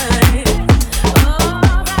mind.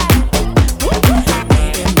 Alright,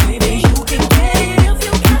 baby, baby, you can get it if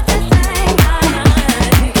you got that thing I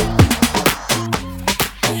like.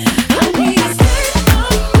 I need a step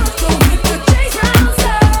up, brother, with the chase rounds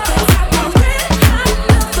up. That type of red hot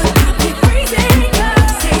love got me freezing.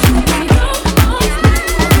 'Cause say you can go all night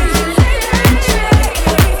the way you lay that check.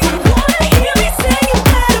 If you wanna hear me sing, you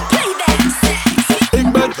better play that sax. Ik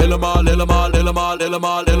ben helemaal, helemaal, helemaal,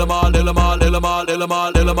 helemaal, helemaal, helemaal,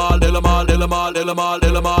 helemaal, helemaal, helemaal, helemaal, helemaal,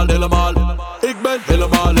 helemaal, helemaal, helemaal. Ik ben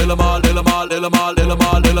helemaal, helemaal, helemaal, helemaal,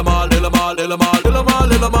 helemaal, helemaal, helemaal, helemaal,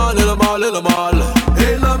 helemaal, helemaal, helemaal, helemaal.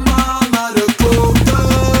 Helemaal naar de klote.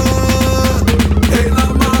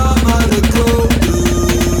 Helemaal naar de klote.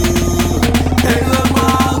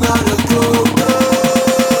 Helemaal naar de klote.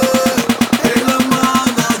 Helemaal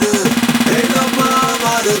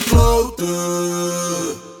naar de klote.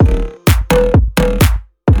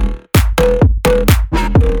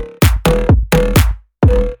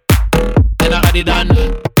 Then I got it done.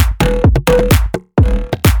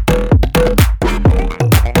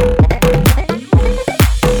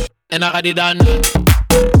 And nakadidan.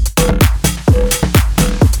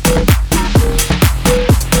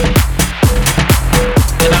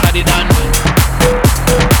 Nakadidan.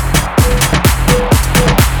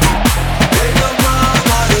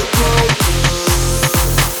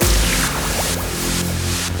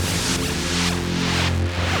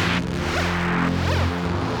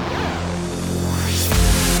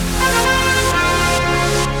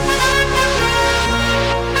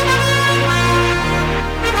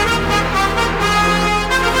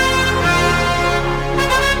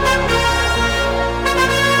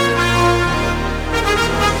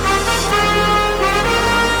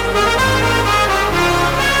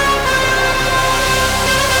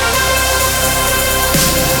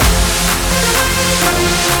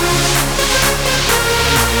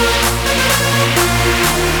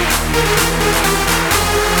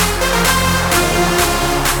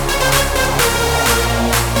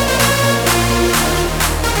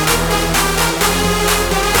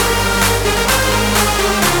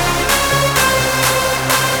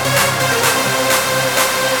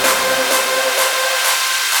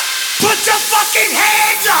 Put your fucking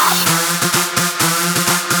hands up!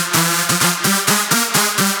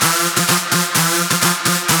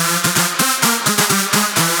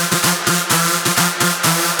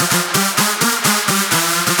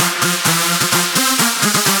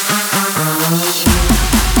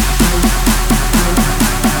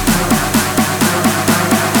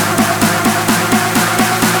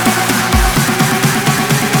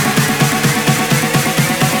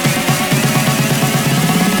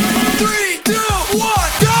 Three, two,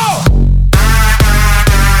 one, go!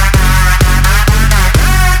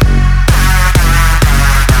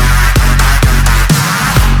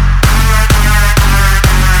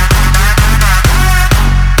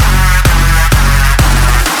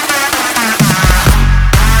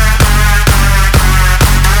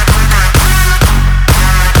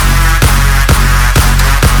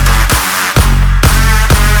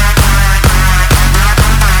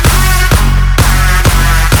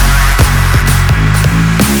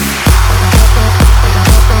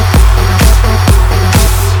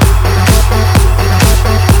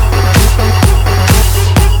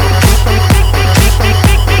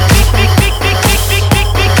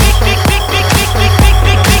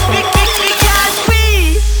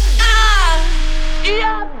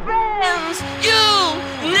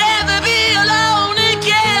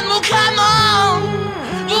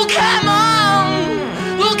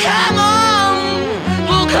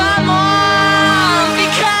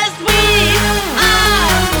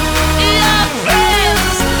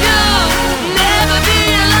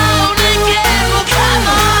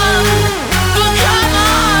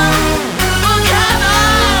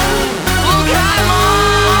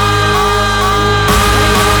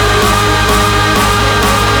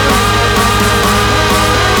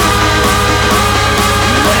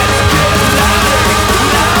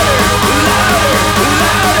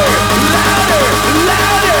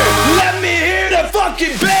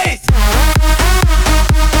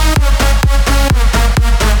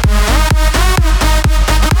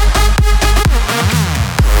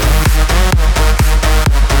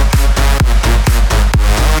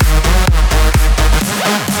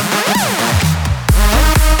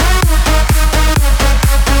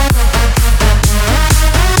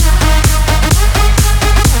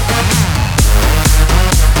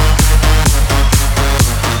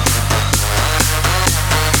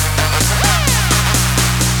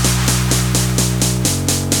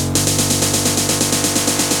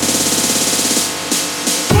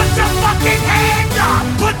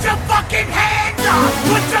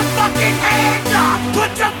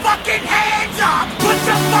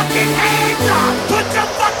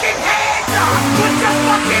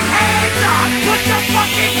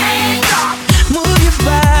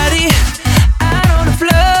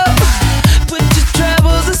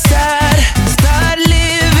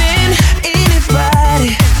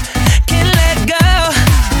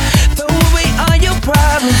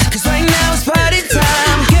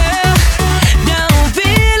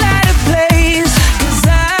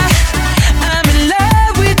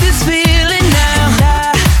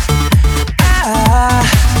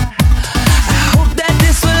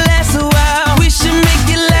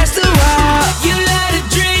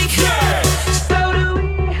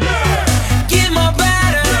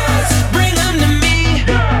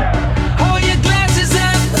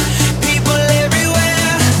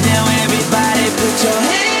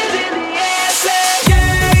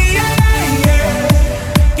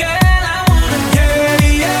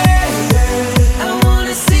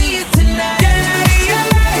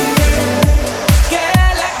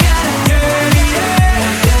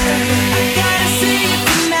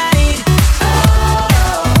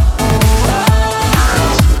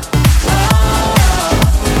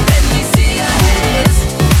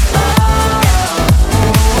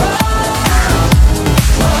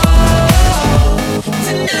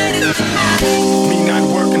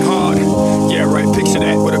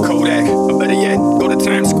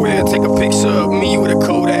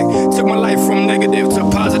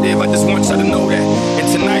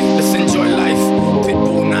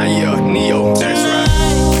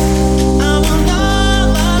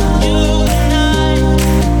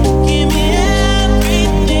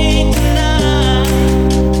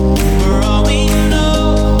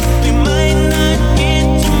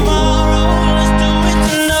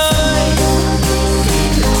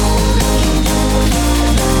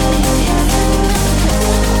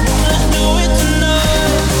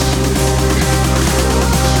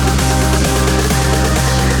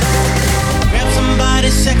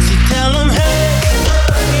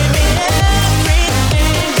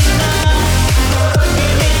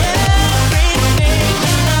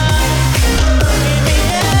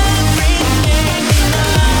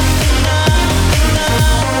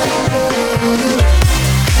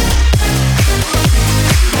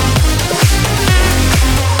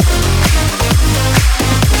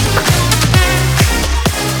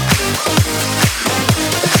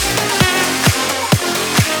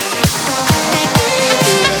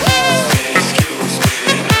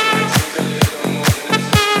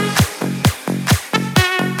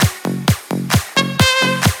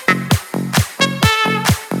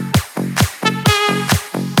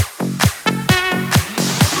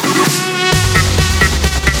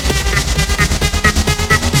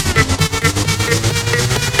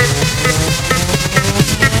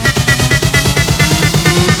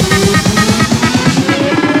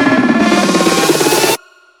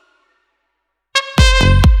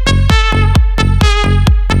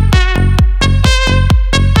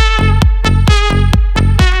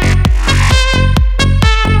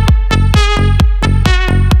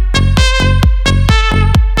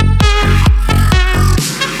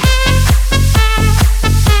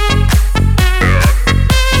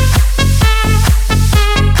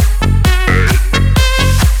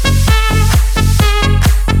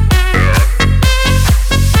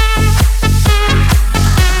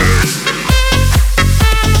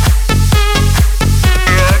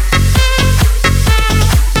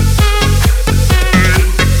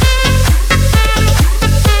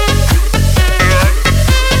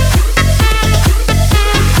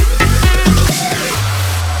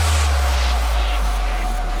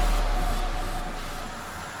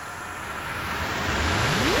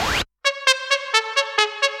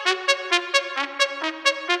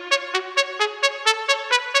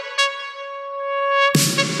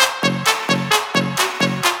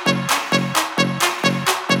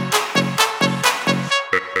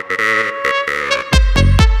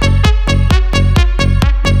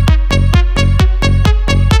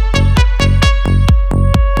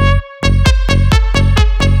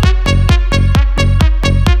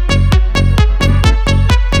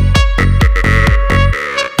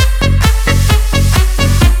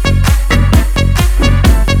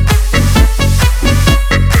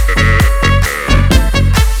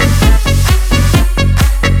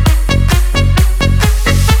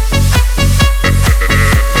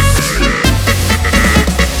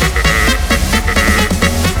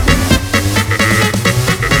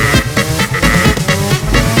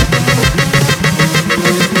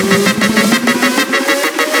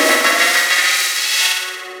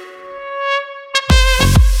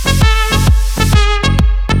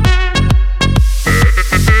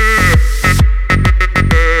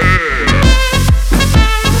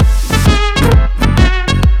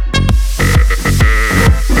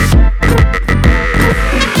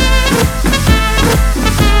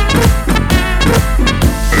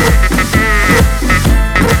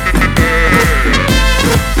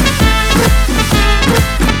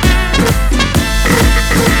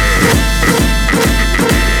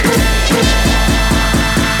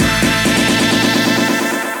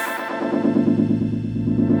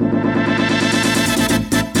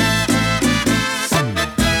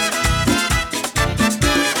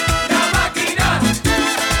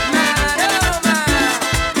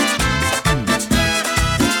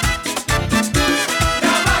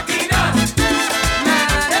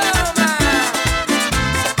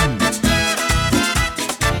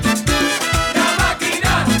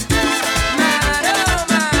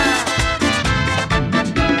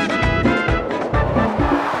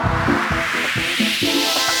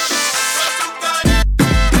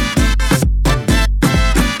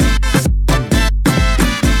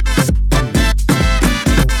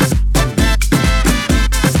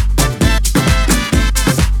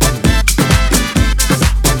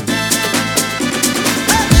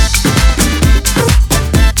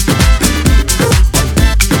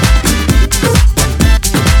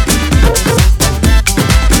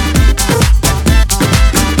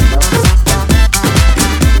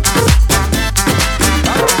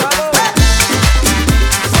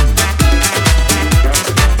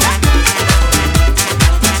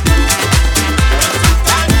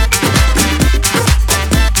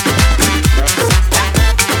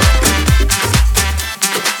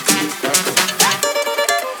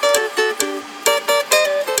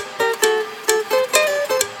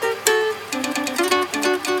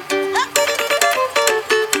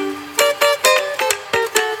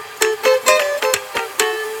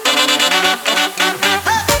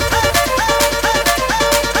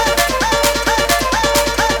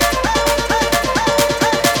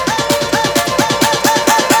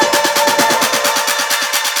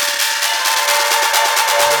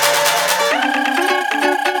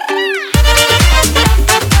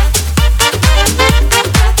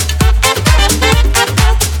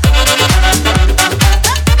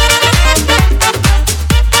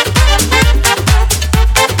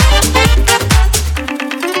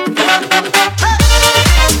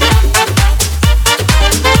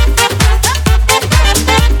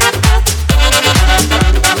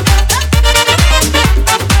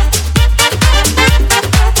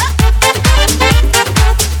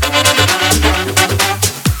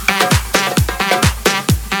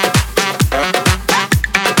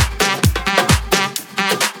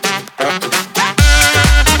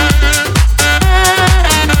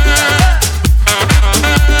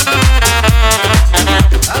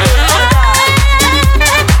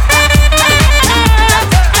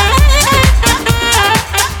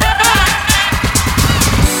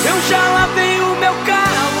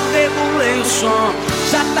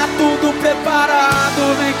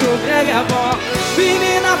 reggae é bom.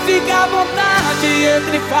 Menina, fica à vontade,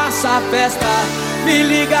 entre e faça a festa. Me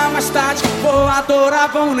liga mais tarde, vou adorar,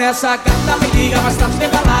 vamos nessa gata. Me liga mais tarde, tem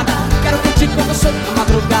balada. Quero curtir com você na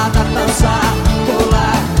madrugada, dançar,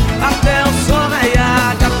 pular até o sol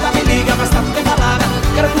raiar. Gata, me liga mais tarde, tem balada.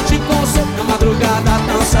 Quero curtir com você na madrugada,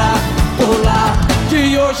 dançar, pular.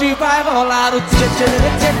 Que hoje vai rolar o tchê tchê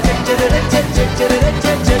tchê tchê tchê tchê tchê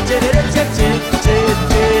tchê tchê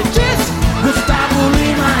tchê. Gustavo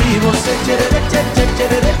Lima e você tchê tchê tchê tchê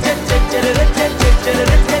tchê tchê tchê tchê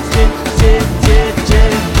tchê tchê.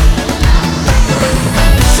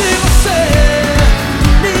 Se você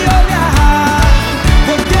me olhar,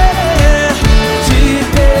 vou querer te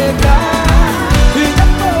pegar e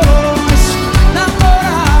depois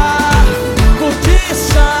namorar,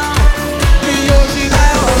 curtição. E hoje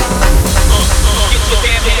vai rolar.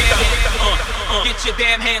 Get your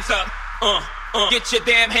damn hands up. Get your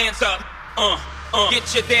damn hands up.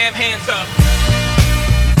 Get your damn hands up.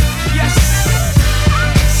 Yes.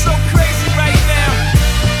 So crazy right now.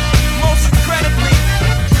 Most incredibly,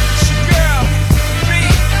 it's your girl, me.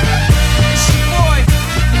 It's your boy,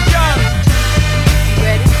 Young. You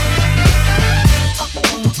ready?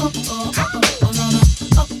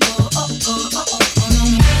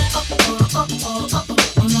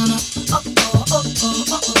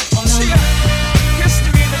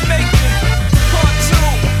 History in the making. Part 2.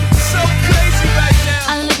 So crazy right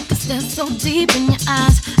now. I look a stare so deep in your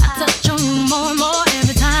eyes. I touch on you more and more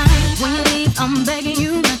every time. When you leave, I'm begging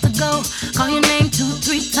you not to go. Call your name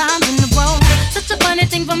 2-3 times in a row. Such a funny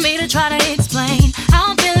thing for me to try to explain.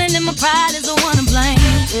 How I'm feeling and my pride is the one to blame.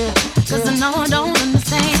 Cause I know I don't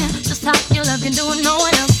understand just how your love can do it, no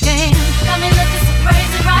one else can. Got me looking so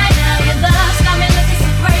crazy right now. Your love's got me looking so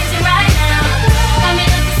crazy right now. Got me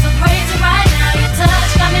looking so crazy right now. Your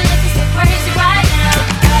touch got me looking so crazy right now.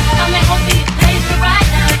 Got me hoping you page me right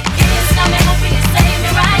now. Your kiss got me hoping you save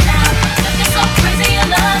me right now. Looking so crazy, your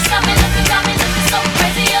love's got me looking so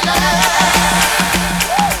crazy, your love.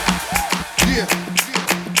 Yeah.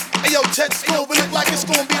 Hey yo, Ted School, we look like it's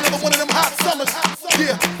gonna be another one of them hot summers.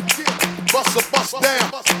 Yeah. Bust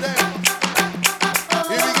down.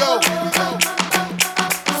 Here we go.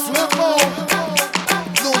 Flip on.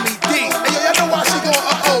 Lumi D. Hey yo, y'all know why she going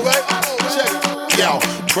uh-oh, right? Check it. Yo,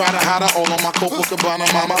 Prada hotter, all on my Copacabana,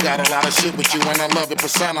 mama. Got a lot of shit with you and I love it,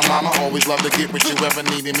 persona, mama. Always love to get with you, ever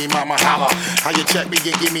needed me, mama. Holla. How you check me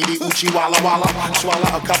and give me the Uchi Walla Walla. Swallow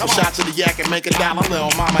a couple shots of the yak and make a dollar.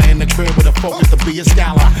 Little mama in the crib with a focus to be a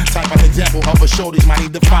scholar. Type of example of a shorties might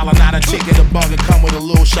need to follow. Not a chicken, a bug, and come with a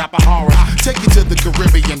little shop of horror. Take you to the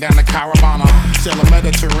Caribbean, down to Caravana. Sail the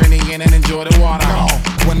Mediterranean and enjoy the water.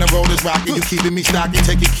 When the road is rocky, you keeping me stocky.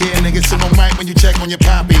 Take your care, nigga. So no mic when you check on your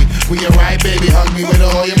poppy. We alright, baby. Hug me with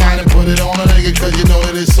all your mind and put it on a nigga, cause you know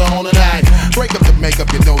that it's on tonight. Break up the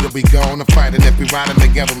makeup, you know that we gonna fight. And if we riding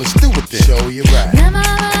together, let's do it then. Show you right. Never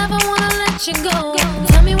ever wanna let you go.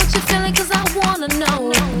 Tell me what you're feeling, cause I wanna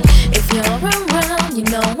know. If you're around, you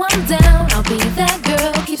know I'm down. I'll be that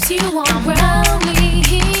girl, keeps you on ground. Only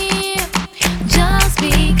here, just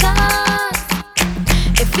because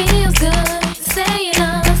it feels good. Saying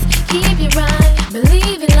us, keep you right,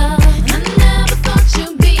 believe in love. I never thought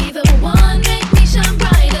you'd be the one, make me shine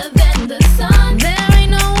brighter than the sun. There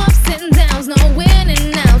ain't no ups and downs, no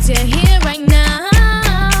winning outs. You're here right now.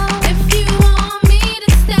 If you want me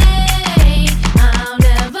to stay, I'll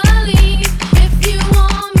never leave. If you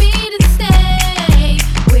want me to stay,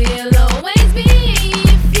 we'll always be.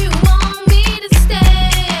 If you want me to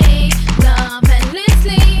stay, love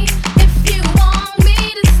endlessly. If you want me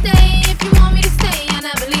to stay, if you want me to stay, I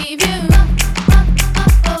never leave you.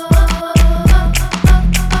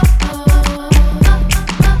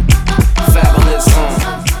 Fabulous song.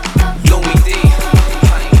 Louis D.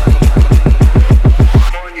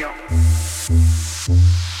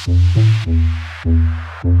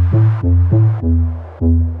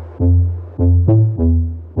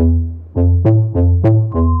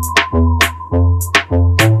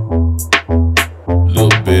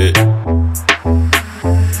 Little bit.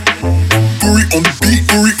 Uri on the beat,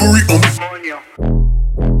 Uri on the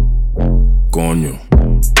Coño,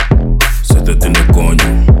 se te tiene coño.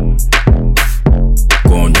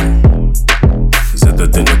 Coño, se te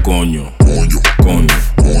tiene coño. Coño,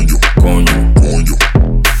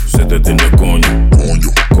 se te tiene coño.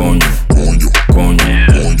 Coño,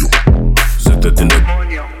 se te tiene.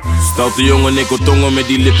 Stoute jongen, ik wil tongen met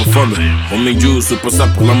die lippen van me. Homing juice, super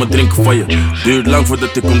sappig, laat me drinken van je. Duurt lang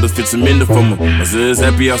voordat ik kom, dat vindt ze minder van me. Maar ze is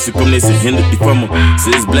happy als ze komt, nee ze hindert die van me. Ze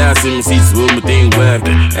is blij als ze me ziet, ze wil meteen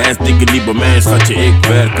werken. En stikken niet bij mij, schatje, ik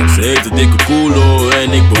werk. Ze heeft een dikke koelo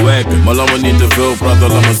en ik bewerken. Maar laat me niet te veel praten,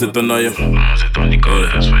 laat me zitten naar je. Zit op die code,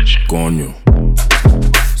 switch. Konjo,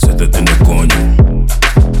 zet het in de konjo.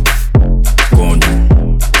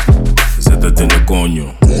 Konjo, zet het in de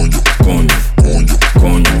konjo. Konjo,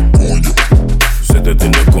 konjo, zet het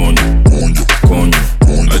in de konjo. Konjo,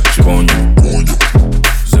 konjo,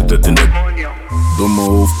 zet het in de konjo. Domme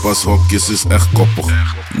hoofdpashokjes is echt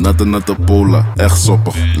koppig. Natte pola, echt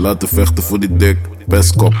soppig. Laten vechten voor die dik,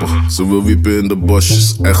 best koppig. Ze wil wiepen in de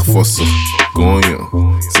bosjes, echt vossig. Konjo,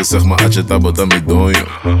 ze zegt maar atje tabata mi donjo.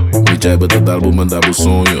 Niet jij bent het dalbo, maar dabo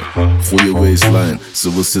sonjo. Goeie waistline,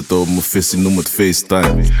 ze wil zitten op mijn visie, noem het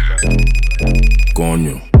FaceTime.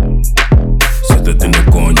 Konjo, zet het in de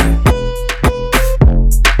konjo.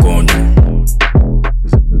 Konjo,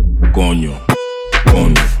 konjo.